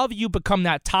 how have you become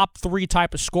that top 3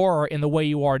 type of scorer in the way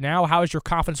you are now? How has your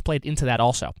confidence played into that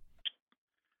also?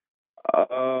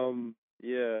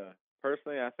 Yeah,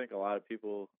 personally, I think a lot of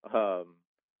people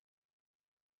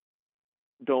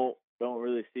don't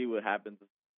really see what happens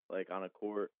like on a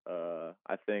court.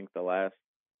 I think the last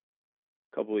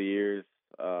couple of years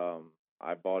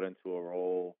I bought into a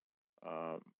role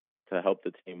to help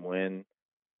the team win,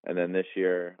 and then this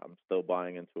year I'm still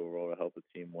buying into a role to help the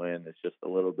team win. It's just a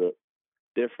little bit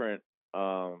different.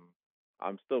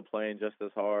 I'm still playing just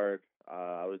as hard.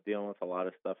 I was dealing with a lot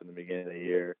of stuff in the beginning of the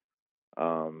year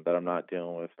that I'm not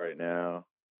dealing with right now,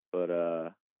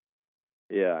 but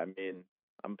yeah, I mean,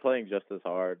 I'm playing just as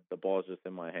hard. The ball's just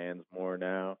in my hands more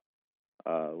now,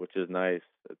 which is nice.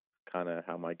 It's kind of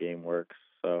how my game works.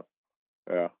 So,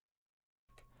 yeah.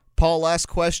 Paul, last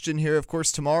question here. Of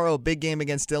course, tomorrow, a big game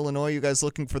against Illinois. You guys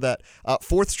looking for that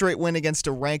fourth straight win against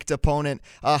a ranked opponent.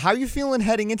 How are you feeling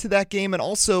heading into that game? And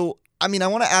also, I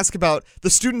want to ask about the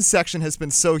student section has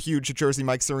been so huge at Jersey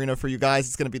Mike's Arena for you guys.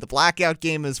 It's going to be the blackout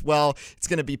game as well. It's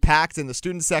going to be packed, and the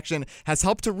student section has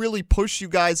helped to really push you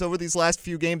guys over these last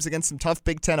few games against some tough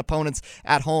Big Ten opponents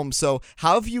at home. So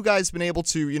how have you guys been able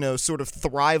to, sort of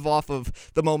thrive off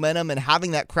of the momentum and having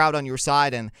that crowd on your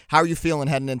side, and how are you feeling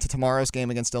heading into tomorrow's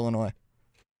game against Illinois?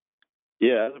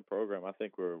 Yeah, as a program, I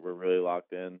think we're really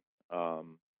locked in.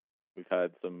 We've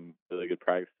had some really good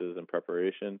practices and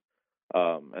preparation.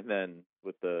 And then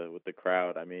with the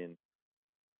crowd,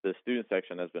 the student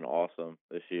section has been awesome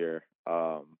this year.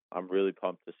 I'm really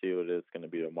pumped to see what it's going to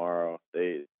be tomorrow.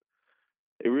 It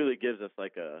really gives us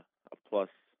like a plus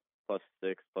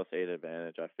 6, plus 8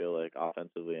 advantage, I feel like,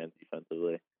 offensively and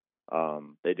defensively.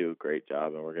 They do a great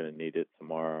job, and we're going to need it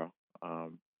tomorrow.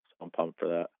 So I'm pumped for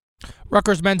that.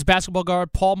 Rutgers men's basketball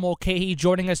guard Paul Mulcahy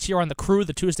joining us here on The Crew,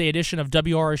 the Tuesday edition of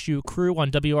WRSU Crew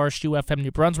on WRSU FM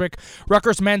New Brunswick.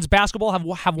 Rutgers men's basketball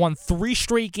have won 3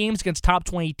 straight games against top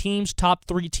 20 teams, top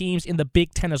 3 teams in the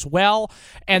Big Ten as well,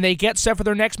 and they get set for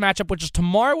their next matchup, which is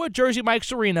tomorrow at Jersey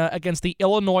Mike's Arena against the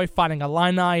Illinois Fighting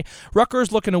Illini.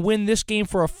 Rutgers looking to win this game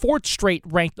for a 4th straight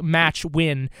ranked match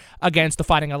win against the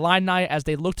Fighting Illini as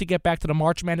they look to get back to the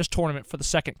March Madness tournament for the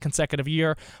 2nd consecutive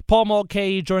year. Paul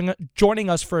Mulcahy joining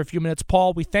us for a few minutes.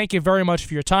 Paul, we thank you very much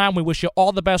for your time. We wish you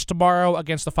all the best tomorrow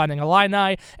against the Fighting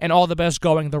Illini and all the best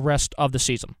going the rest of the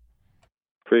season.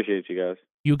 Appreciate you guys.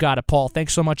 You got it, Paul.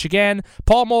 Thanks so much again.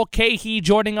 Paul Mulcahy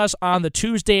joining us on the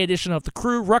Tuesday edition of The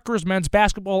Crew. Rutgers men's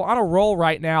basketball on a roll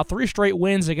right now. 3 straight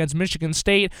wins against Michigan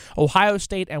State, Ohio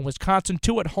State, and Wisconsin.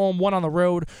 2 at home, 1 on the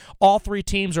road. All 3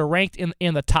 teams are ranked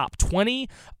in the top 20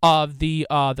 of the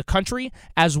country,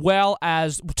 as well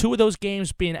as 2 of those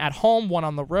games being at home, 1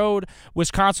 on the road.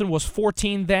 Wisconsin was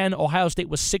 14 then, Ohio State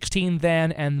was 16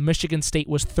 then, and Michigan State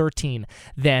was 13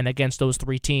 then against those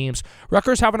 3 teams.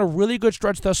 Rutgers having a really good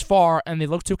stretch thus far, and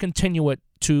they look to continue it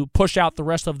to push out the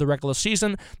rest of the regular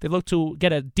season. They look to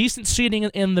get a decent seeding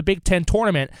in the Big Ten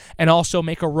tournament and also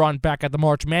make a run back at the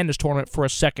March Madness tournament for a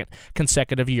 2nd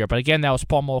consecutive year. But again, that was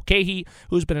Paul Mulcahy,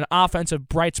 who's been an offensive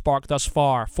bright spark thus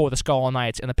far for the Scarlet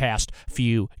Knights in the past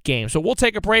few games. So we'll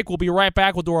take a break. We'll be right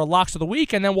back. We'll do our locks of the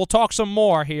week, and then we'll talk some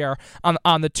more here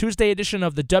on the Tuesday edition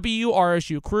of the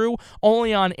WRSU Crew,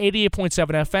 only on 88.7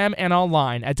 FM and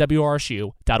online at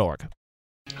WRSU.org.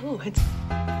 Oh, it's...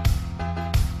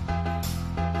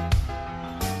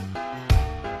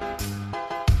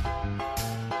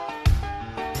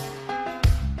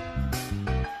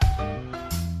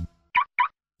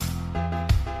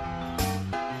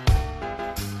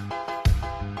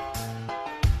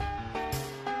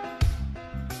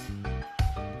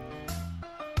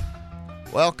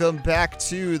 Welcome back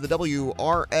to the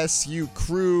WRSU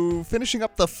Crew, finishing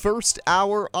up the first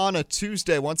hour on a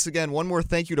Tuesday. Once again, one more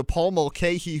thank you to Paul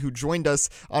Mulcahy, who joined us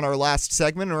on our last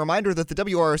segment. A reminder that the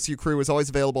WRSU Crew is always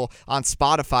available on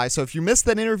Spotify, so if you missed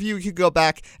that interview, you can go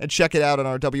back and check it out on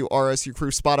our WRSU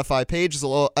Crew Spotify page,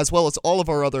 as well as all of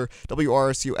our other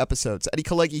WRSU episodes. Eddie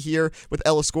Kalegi here with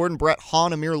Ellis Gordon, Brett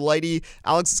Hawn, Amir Lighty,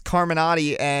 Alex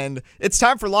Carmenaty, and it's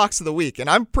time for Locks of the Week. And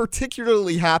I'm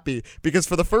particularly happy because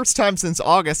for the first time since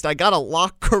August, I got a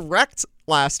lock correct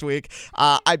last week.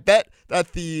 I bet that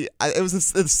it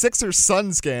was the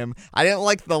Sixers-Suns game. I didn't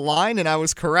like the line, and I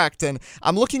was correct. And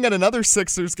I'm looking at another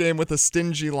Sixers game with a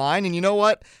stingy line, and you know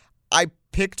what? I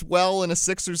picked well in a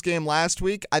Sixers game last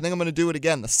week. I think I'm going to do it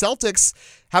again. The Celtics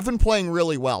have been playing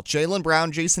really well. Jaylen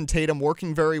Brown, Jason Tatum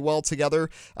working very well together.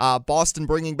 Boston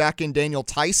bringing back in Daniel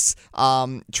Tice,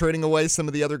 trading away some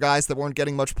of the other guys that weren't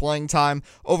getting much playing time.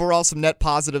 Overall, some net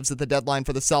positives at the deadline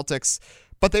for the Celtics.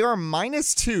 But they are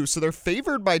 -2, so they're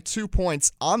favored by 2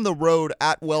 points on the road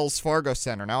at Wells Fargo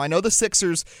Center. Now, I know the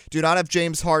Sixers do not have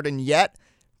James Harden yet.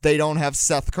 They don't have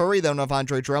Seth Curry. They don't have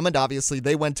Andre Drummond. Obviously,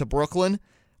 they went to Brooklyn.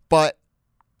 But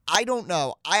I don't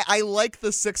know. I like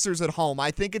the Sixers at home.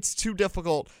 I think it's too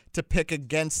difficult to pick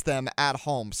against them at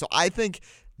home. So I think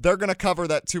they're going to cover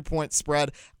that 2-point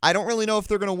spread. I don't really know if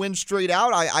they're going to win straight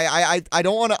out. I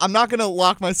don't want to. I'm not going to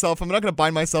lock myself. I'm not going to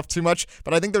bind myself too much,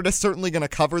 but I think they're just certainly going to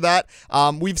cover that.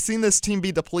 We've seen this team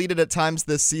be depleted at times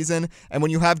this season, and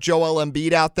when you have Joel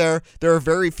Embiid out there are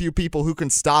very few people who can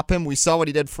stop him. We saw what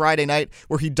he did Friday night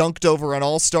where he dunked over an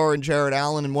all-star in Jared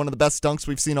Allen in one of the best dunks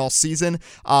we've seen all season.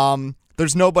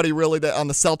 There's nobody really that on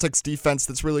the Celtics defense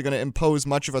that's really going to impose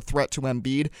much of a threat to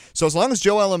Embiid. So as long as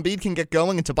Joel Embiid can get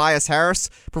going and Tobias Harris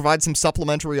provide some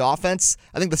supplementary offense,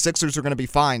 I think the Sixers are going to be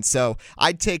fine. So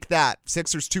I'd take that.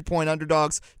 Sixers 2-point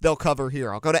underdogs. They'll cover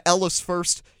here. I'll go to Ellis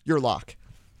first. Your lock.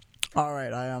 All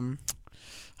right.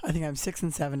 I think I'm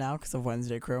 6-7 now because of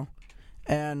Wednesday crew,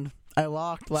 and I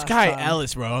locked last Sky time.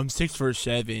 Ellis, bro. I'm 6 for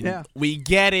 7. Yeah. We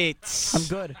get it. I'm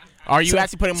good. Are you So-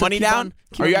 actually putting so money keep down? on-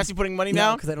 keep Are you on- actually putting money No,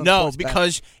 down? 'cause I don't No, sports bet.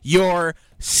 because you're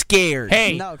scared.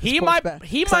 Hey, No, 'cause he sports might bet-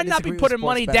 he 'cause I might not disagree be with putting sports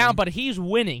money betting. down, but he's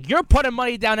winning. You're putting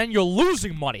money down and you're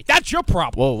losing money. That's your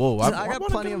problem. Whoa. Listen, I got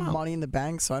plenty of money in the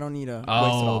bank, so I don't need to waste it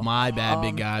all. Oh, my bad,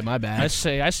 big guy. My I bad.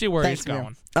 see where Thanks, he's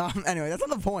going. Anyway, that's not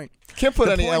the point. Can't put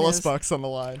The any point Ellis is- bucks on the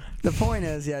line. The point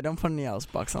is, don't put any else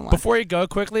bucks on line. Before you go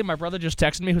quickly, my brother just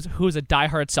texted me, who's a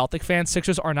diehard Celtic fan.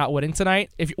 Sixers are not winning tonight.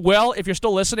 If you're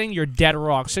still listening, you're dead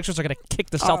wrong. Sixers are going to kick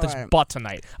the All Celtics' right. butt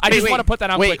tonight. I just want to put that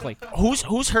on quickly.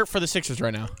 Who's hurt for the Sixers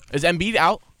right now? Is Embiid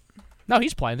out? No,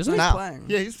 he's playing, isn't he? He's Now. playing.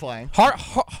 Yeah, he's playing.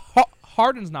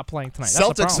 Harden's not playing tonight. That's the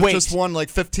Celtics problem. have just won like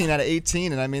 15 out of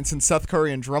 18, and I mean, since Seth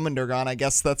Curry and Drummond are gone, I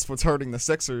guess that's what's hurting the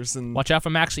Sixers. And Watch out for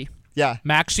Maxey. yeah,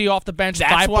 Maxey off the bench.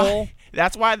 That's Thibault. why.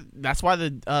 That's why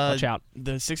the Watch out.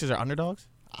 the Sixers are underdogs.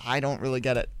 I don't really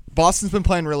get it. Boston's been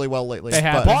playing really well lately. They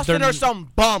have. but- Boston They're- are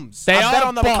some bums. They I bet are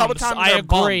on them a couple bums. times. I they're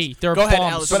agree. Bums. They're Go ahead,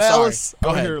 bums. Ellis. But I'm sorry. Ellis, Go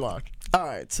go ahead. here, Lock. All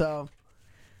right, so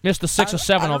Missed the 6 or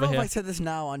 7 I don't over know here. if I said this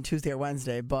now on Tuesday or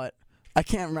Wednesday, but I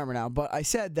can't remember now. But I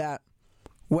said that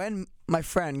when my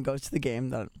friend goes to the game,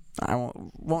 that I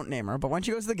won't name her, but when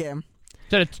she goes to the game,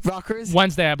 Said it's Rutgers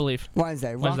Wednesday, I believe.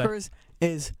 Wednesday. Wednesday. Rutgers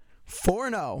is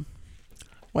 4-0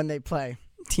 when they play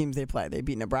teams they play. They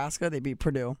beat Nebraska. They beat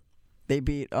Purdue. They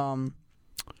beat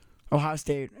Ohio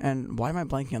State. And why am I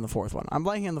blanking on the fourth one? I'm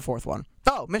blanking on the fourth one.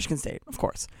 Oh, Michigan State, of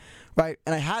course. Right?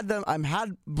 And I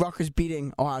had Rutgers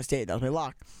beating Ohio State. That was my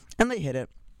lock. And they hit it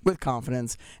with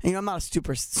confidence. And I'm not a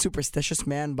superstitious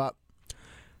man, but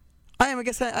I am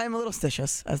a little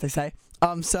stitious, as they say.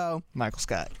 So Michael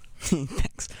Scott.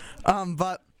 thanks.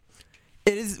 But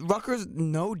it is Rutgers,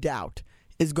 no doubt,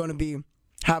 is going to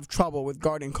have trouble with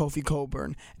guarding Kofi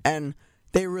Coburn, and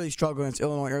they really struggled against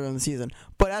Illinois early in the season.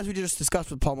 But as we just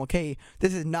discussed with Paul Mulcahy,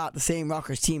 this is not the same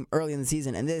Rutgers team early in the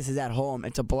season, and this is at home.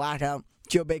 It's a blackout.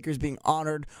 Geo Baker's being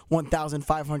honored,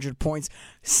 1,500 points,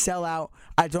 sellout.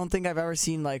 I don't think I've ever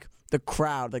seen like the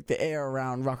crowd, like the air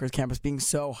around Rutgers campus being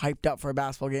so hyped up for a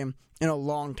basketball game in a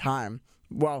long time.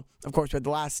 Well, of course, we had the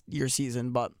last year's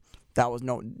season, but it was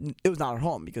not at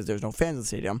home because there's no fans in the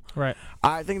stadium. Right.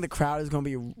 I think the crowd is going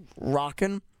to be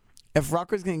rocking. If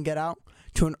Rutgers can get out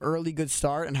to an early good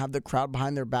start and have the crowd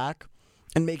behind their back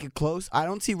and make it close, I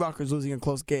don't see Rutgers losing a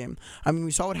close game. I mean,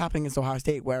 we saw what happened against Ohio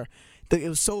State where it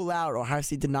was so loud, Ohio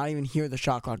State did not even hear the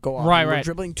shot clock go off. Right, They were right.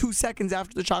 dribbling 2 seconds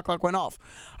after the shot clock went off.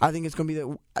 I think it's going to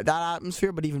be that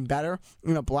atmosphere, but even better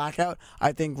in a blackout.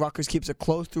 I think Rutgers keeps it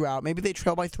close throughout. Maybe they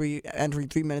trail by 3, entering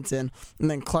 3 minutes in,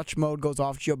 and then clutch mode goes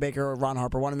off. Geo Baker or Ron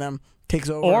Harper, one of them, takes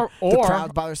over. The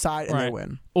crowd by their side, and they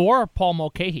win. Or Paul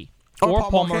Mulcahy. Or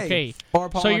Paul Mulcahy. Or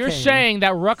Paul So you're Mulcahy. saying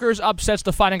that Rutgers upsets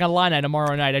the Fighting Illini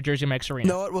tomorrow night at Jersey Mike's Arena?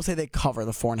 No, we'll say they cover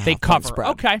the 4.5. They point cover. spread.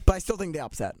 Okay. But I still think they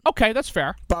upset. Okay, that's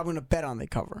fair. But I'm going to bet on they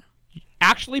cover.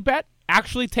 Actually bet?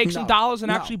 Actually take some dollars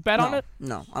and actually bet on it?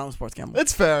 No, I don't sports gamble.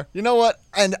 It's fair. You know what?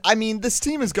 And I mean, this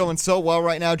team is going so well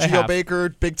right now. They Geo have. Baker,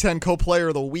 Big Ten Co-Player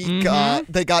of the Week.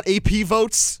 They got AP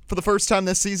votes for the first time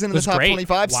this season in the That's top great.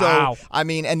 25. Wow. So, I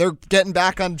mean, and they're getting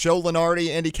back on Joe Lenardi,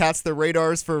 Andy Katz, their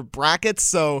radars for brackets.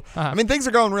 So, I mean, things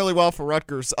are going really well for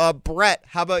Rutgers. Brett,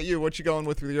 how about you? What you going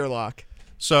with your lock?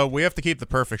 So we have to keep the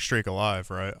perfect streak alive,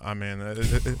 right? I mean,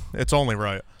 it's only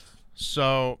right.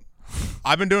 So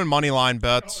I've been doing money line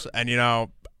bets, and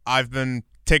I've been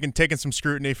taking some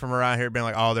scrutiny from around here, being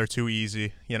like, oh, they're too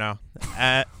easy,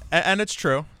 and it's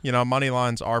true. Money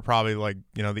lines are probably like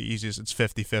the easiest. It's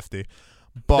 50-50.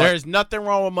 But There's nothing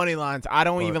wrong with money lines. I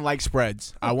don't even like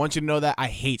spreads. I want you to know that I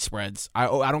hate spreads. I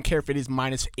don't care if it is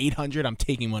minus 800. I'm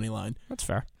taking money line. That's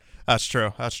fair. That's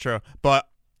true. But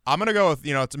I'm gonna go with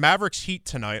it's Mavericks Heat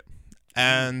tonight,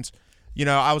 and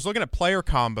I was looking at player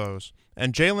combos,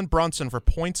 and Jalen Brunson for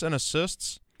points and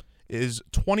assists is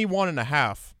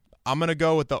 21.5. I'm gonna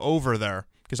go with the over there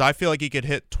because I feel like he could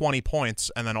hit 20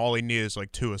 points, and then all he needs is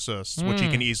like 2 assists, which he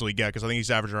can easily get because I think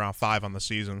he's averaging around 5 on the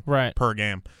season per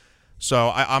game.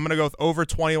 So I'm going to go with over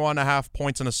 21.5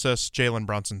 points and assists, Jalen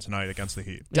Brunson tonight against the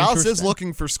Heat. Dallas is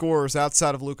looking for scorers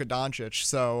outside of Luka Doncic.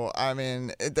 So, I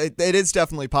mean, it is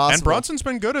definitely possible. And Brunson's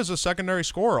been good as a secondary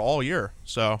scorer all year.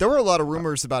 So there were a lot of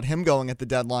rumors about him going at the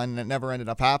deadline, and it never ended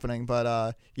up happening.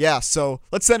 But, yeah, so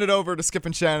let's send it over to Skip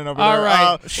and Shannon over there. All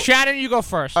right. Shannon, you go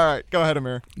first. All right. Go ahead,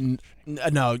 Amir.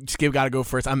 No, Skip got to go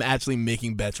first. I'm actually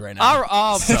making bets right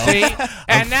now. See?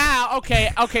 And now, okay,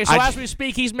 so as we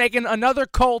speak, he's making another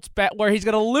Colts bet where he's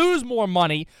going to lose more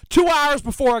money 2 hours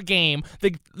before a game.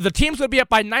 The team's going to be up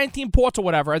by 19 points or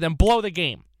whatever, and then blow the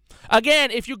game. Again,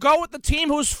 if you go with the team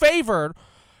who's favored,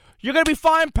 You're going to be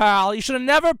fine, pal. You should have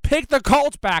never picked the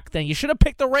Colts back then. You should have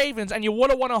picked the Ravens, and you would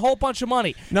have won a whole bunch of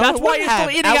money. No, that's why you're still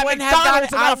eating at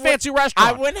McDonald's and not a fancy restaurant.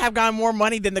 I wouldn't have gotten more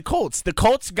money than the Colts. The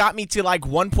Colts got me to like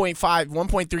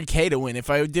 1.3K to win. If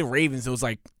I did Ravens, it was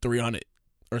like 300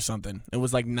 or something. It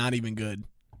was like not even good.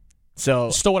 So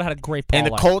still would have had a great parlay.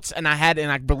 And the Colts, and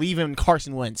I believe in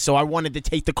Carson Wentz, so I wanted to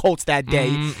take the Colts that day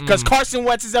because Carson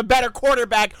Wentz is a better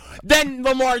quarterback than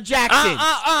Lamar Jackson.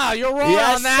 You're wrong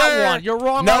on that one. You're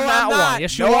wrong on that one.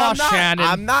 Yes, you are, Shannon.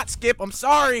 I'm not, Skip. I'm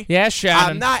sorry. Yes,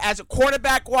 Shannon. I'm not. As a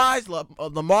quarterback-wise,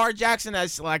 Lamar Jackson,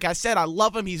 as like I said, I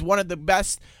love him. He's one of the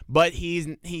best, but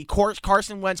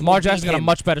Carson Wentz. Lamar Jackson's got a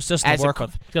much better system to work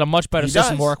with. He's got a much better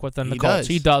system to work with than the Colts.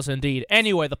 He does indeed.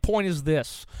 Anyway, the point is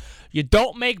this. You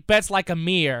don't make bets like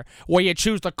Amir, where you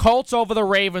choose the Colts over the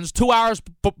Ravens 2 hours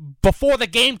before the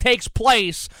game takes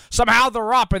place. Somehow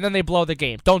they're up, and then they blow the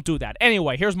game. Don't do that.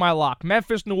 Anyway, here's my lock.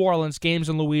 Memphis, New Orleans, games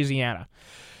in Louisiana.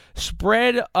 The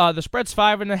spread's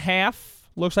 5.5.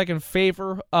 Looks like in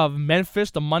favor of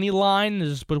Memphis. The money line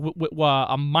is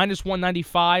a minus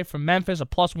 195 for Memphis, a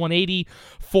plus 180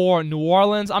 for New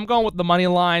Orleans. I'm going with the money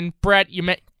line. Brett,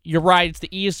 you're right. It's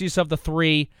the easiest of the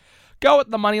three. Go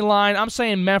with the money line. I'm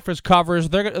saying Memphis covers.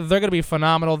 They're going to be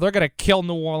phenomenal. They're going to kill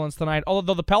New Orleans tonight.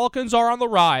 Although the Pelicans are on the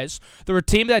rise, they're a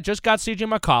team that just got C.J.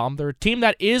 McCollum. They're a team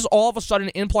that is all of a sudden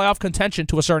in playoff contention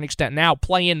to a certain extent now,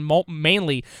 playing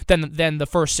mainly than the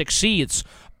first 6 seeds.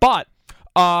 But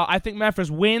I think Memphis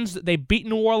wins. They beat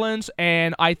New Orleans,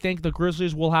 and I think the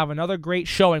Grizzlies will have another great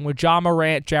showing with Ja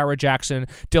Morant, Jared Jackson,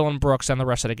 Dylan Brooks, and the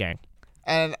rest of the gang.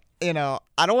 And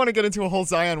I don't want to get into a whole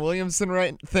Zion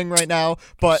Williamson thing right now,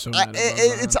 but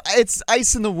it's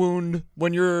ice in the wound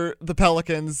when you're the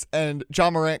Pelicans and Ja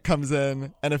Morant comes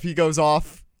in, and if he goes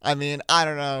off, I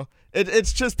don't know.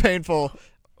 It's just painful.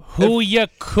 Who you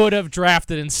could have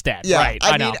drafted instead, yeah, right?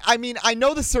 I know. I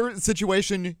know the certain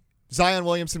situation. Zion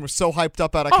Williamson was so hyped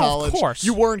up out of college. Of course.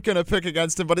 You weren't going to pick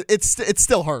against him, but it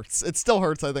still hurts. It still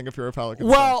hurts, I think, if you're a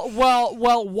Pelicans fan.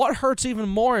 Well, what hurts even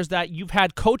more is that you've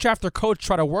had coach after coach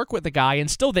try to work with the guy, and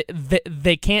still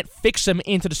they can't fix him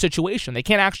into the situation. They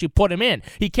can't actually put him in.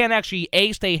 He can't actually,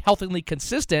 A, stay healthily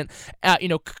consistent,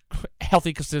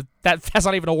 healthy, because that's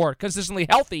not even a word, consistently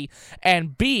healthy,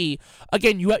 and B,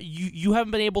 again, you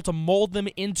haven't been able to mold them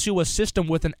into a system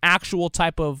with an actual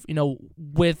type of,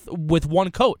 with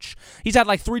one coach. He's had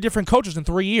like 3 different coaches in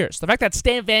 3 years. The fact that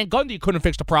Stan Van Gundy couldn't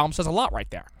fix the problem says a lot right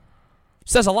there.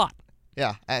 Says a lot.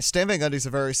 Yeah, Stan Van Gundy's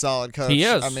a very solid coach. He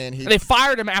is. They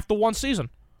fired him after 1 season.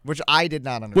 Which I did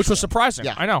not understand. Which was surprising.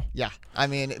 Yeah, I know. Yeah.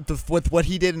 With what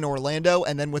he did in Orlando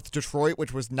and then with Detroit,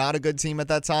 which was not a good team at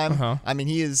that time,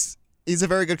 he's a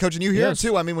very good coach. And you hear him,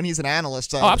 too, when he's an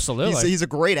analyst. Absolutely. He's a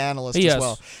great analyst as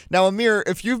well. Now, Amir,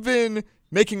 if you've been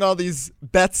making all these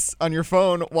bets on your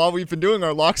phone while we've been doing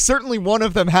our locks, certainly one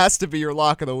of them has to be your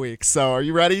lock of the week. So are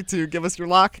you ready to give us your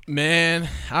lock? Man,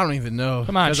 I don't even know.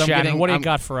 Come on, Shannon, what do you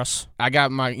got for us? I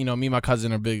got me and my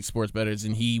cousin are big sports bettors,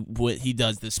 and he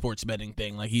does the sports betting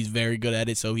thing. Like, he's very good at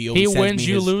it, so he always wins,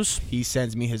 you lose? He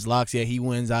sends me his locks. Yeah, he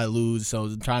wins, I lose, so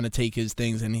I'm trying to take his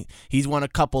things, and he's won a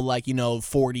couple,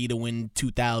 40 to win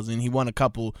 2,000. He won a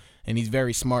couple, and he's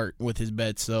very smart with his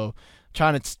bets, so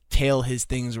trying to tail his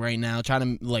things right now,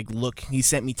 trying to look. He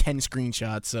sent me 10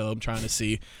 screenshots, so I'm trying to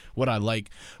see what I like.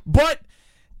 But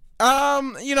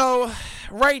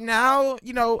right now,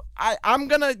 I'm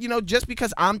gonna, just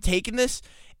because I'm taking this,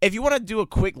 if you want to do a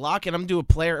quick lock and I'm do a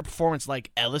player performance like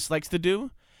Ellis likes to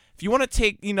do, if you want to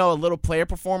take, a little player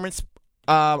performance,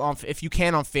 if you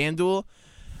can on FanDuel,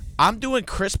 I'm doing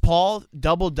Chris Paul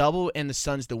double and the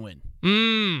Suns to win.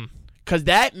 Because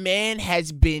that man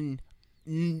has been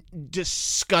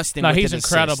disgusting. No, he's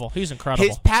incredible. He's incredible.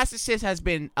 His pass assist has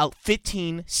been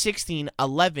 15, 16,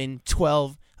 11,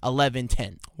 12, 11,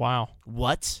 10. Wow.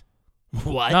 What? No,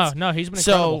 he's been incredible.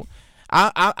 So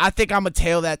I think I'm going to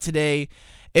tail that today.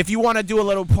 If you want to do a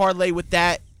little parlay with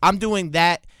that, I'm doing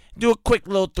that. Do a quick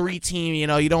little 3-team.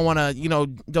 You don't want to,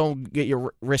 don't get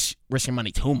your risk your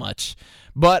money too much.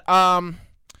 But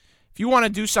if you want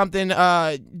to do something,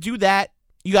 do that.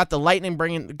 You got the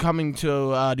Lightning coming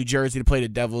to New Jersey to play the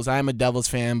Devils. I am a Devils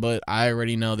fan, but I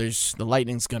already know the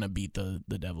Lightning's going to beat the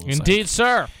Devils. Indeed,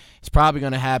 sir. It's probably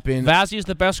going to happen. Vazzy is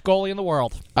the best goalie in the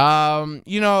world.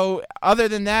 Other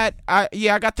than that, I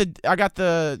got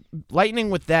the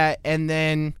Lightning with that, and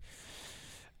then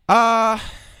one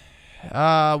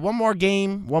more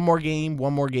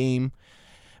game.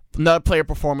 Another player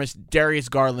performance, Darius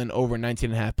Garland over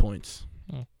 19.5 points.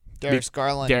 Darius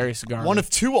Garland. One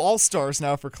of 2 All-Stars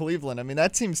now for Cleveland.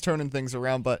 That team's turning things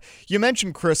around. But you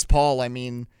mentioned Chris Paul. I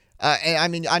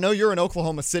know you're an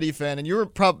Oklahoma City fan, and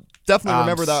you definitely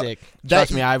remember that. Sick.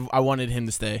 Trust me, I wanted him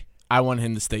to stay. I want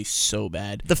him to stay so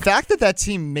bad. The fact that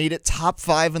team made it top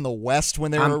 5 in the West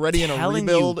when they were already in a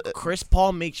rebuild. Chris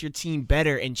Paul makes your team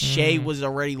better, and Shea was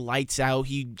already lights out.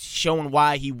 He showing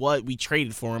why we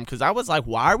traded for him, because I was like,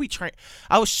 why are we trading?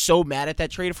 I was so mad at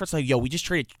that trade at first. Like, yo, we just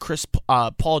traded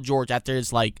Paul George after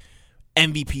his like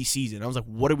MVP season. I was like,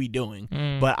 what are we doing?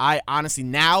 But I honestly,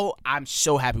 now I'm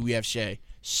so happy we have Shea.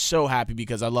 So happy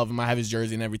because I love him. I have his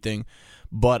jersey and everything.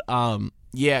 But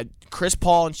yeah, Chris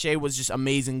Paul and Shea was just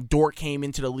amazing. Dort came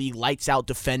into the league, lights out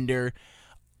defender.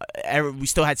 We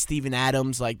still had Steven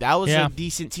Adams. Like, that was a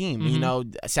decent team. You know,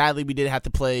 sadly we did have to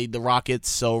play the Rockets,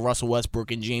 so Russell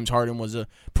Westbrook and James Harden was a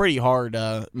pretty hard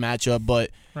matchup. But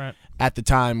at the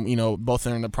time, you know, both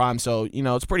are in the prime, so you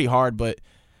know it's pretty hard. But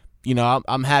you know,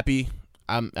 I'm happy.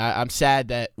 I'm sad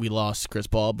that we lost Chris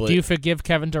Paul. But do you forgive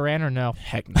Kevin Durant or no?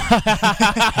 Heck no.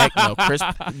 Heck no.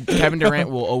 Kevin Durant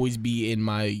will always be in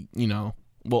my, you know,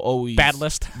 will always bad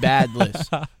list. Bad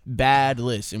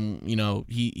list. And you know,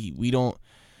 we don't.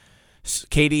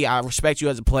 KD, I respect you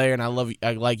as a player and I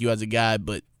like you as a guy,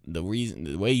 but the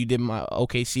way you did my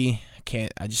OKC,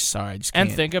 I just can't.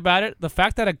 And think about it, the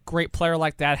fact that a great player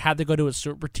like that had to go to a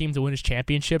super team to win his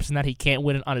championships and that he can't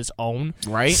win it on his own,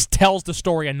 right, tells the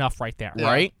story enough right there.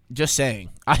 Right? Just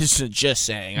saying. I just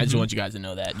want you guys to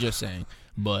know that. Just saying.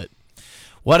 But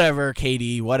whatever,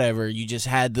 KD, whatever. You just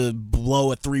had to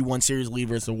blow a 3-1 series lead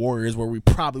versus the Warriors where we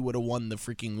probably would have won the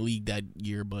freaking league that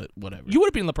year, but whatever. You would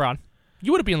have been LeBron.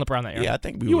 You would have been LeBron that year. Yeah, I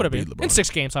think we would have been LeBron. In 6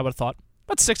 games, I would have thought.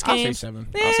 About 6 games. I'll say 7.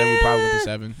 I'll say we probably went to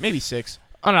 7. Maybe 6.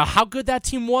 I don't know how good that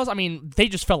team was. I mean, they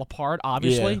just fell apart,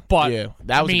 obviously. But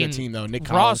that was a good team, though. Nick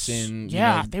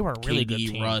Collison. They were a really good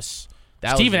team. Russ.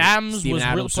 Steven Adams was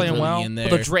really playing well.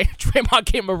 But Draymond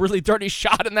gave him a really dirty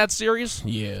shot in that series.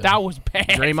 Yeah. That was bad.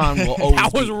 Draymond will always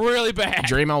That was really bad.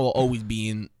 Draymond will always be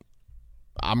in.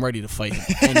 I'm ready to fight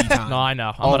him anytime. No, I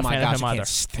know. I'm not a fan of him either.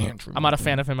 I'm not a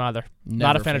fan of him either.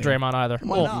 Not a fan of Draymond either.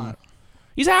 Why not?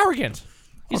 He's arrogant.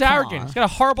 He's arrogant. He's got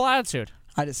a horrible attitude.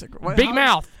 I disagree. Big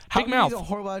mouth. Big mouth. He's a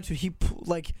horrible attitude.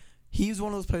 He's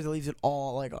one of those players that leaves it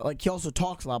all. Like he also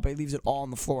talks a lot, but he leaves it all on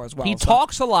the floor as well. He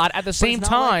talks a lot at the same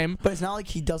time. But it's not like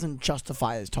he doesn't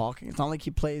justify his talking. It's not like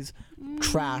he plays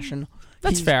trash and.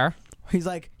 That's fair. He's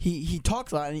like he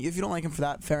talks a lot, and if you don't like him for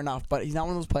that, fair enough. But he's not one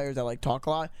of those players that like talk a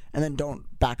lot and then don't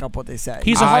back up what they say.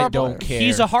 I don't care.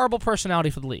 He's a horrible personality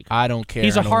for the league. I don't care.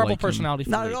 He's a horrible personality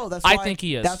for the league. Not at all. That's why, I think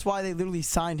he is. That's why they literally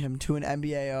signed him to an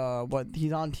NBA.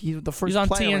 He's the first on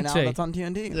player TNT. right now that's on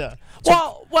TNT. Yeah.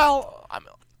 Well.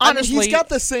 Honestly, he's got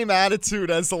the same attitude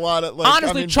as a lot of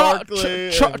honestly, exactly.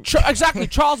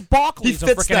 Charles Barkley's a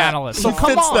freaking analyst. So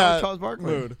come on, Charles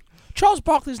Barkley. Charles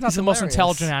Barkley's not the most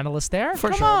intelligent analyst there. For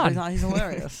come sure, on, he's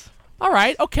hilarious. All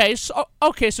right, okay, so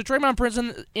Draymond brings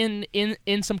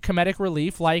in some comedic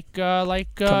relief,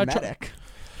 comedic.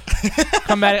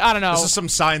 Comedic. I don't know. This is some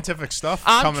scientific stuff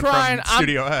I'm coming trying, from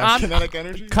Studio X. Kinetic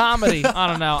energy. Comedy. I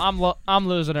don't know. I'm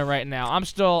losing it right now. I'm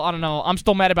still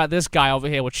mad about this guy over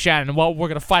here with Shannon. Well, we're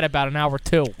gonna fight about an hour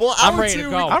 2. Well, I'm ready to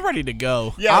go. I'm ready to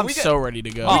go. Yeah, I'm so ready to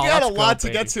go. We got a let's lot go,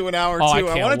 to get baby. to in hour 2. I I can't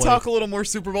want to wait. talk a little more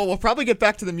Super Bowl. We'll probably get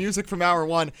back to the music from hour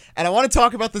 1, and I want to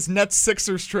talk about this Nets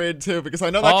Sixers trade too because I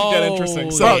know that could get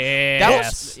interesting. So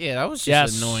that was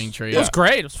just an annoying trade. It was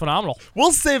great. It was phenomenal.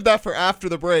 we'll save that for after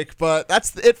the break. But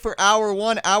that's it for hour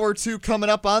 1. Hour 2 coming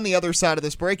up on the other side of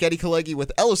this break. Eddie Kalegi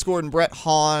with Ellis Gordon, Brett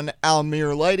Hawn, Amir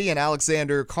Lighty, and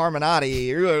Alexander Carmenaty.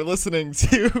 You are listening to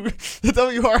the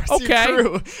WRSU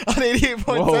crew on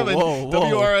 88.7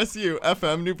 WRSU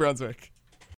FM New Brunswick.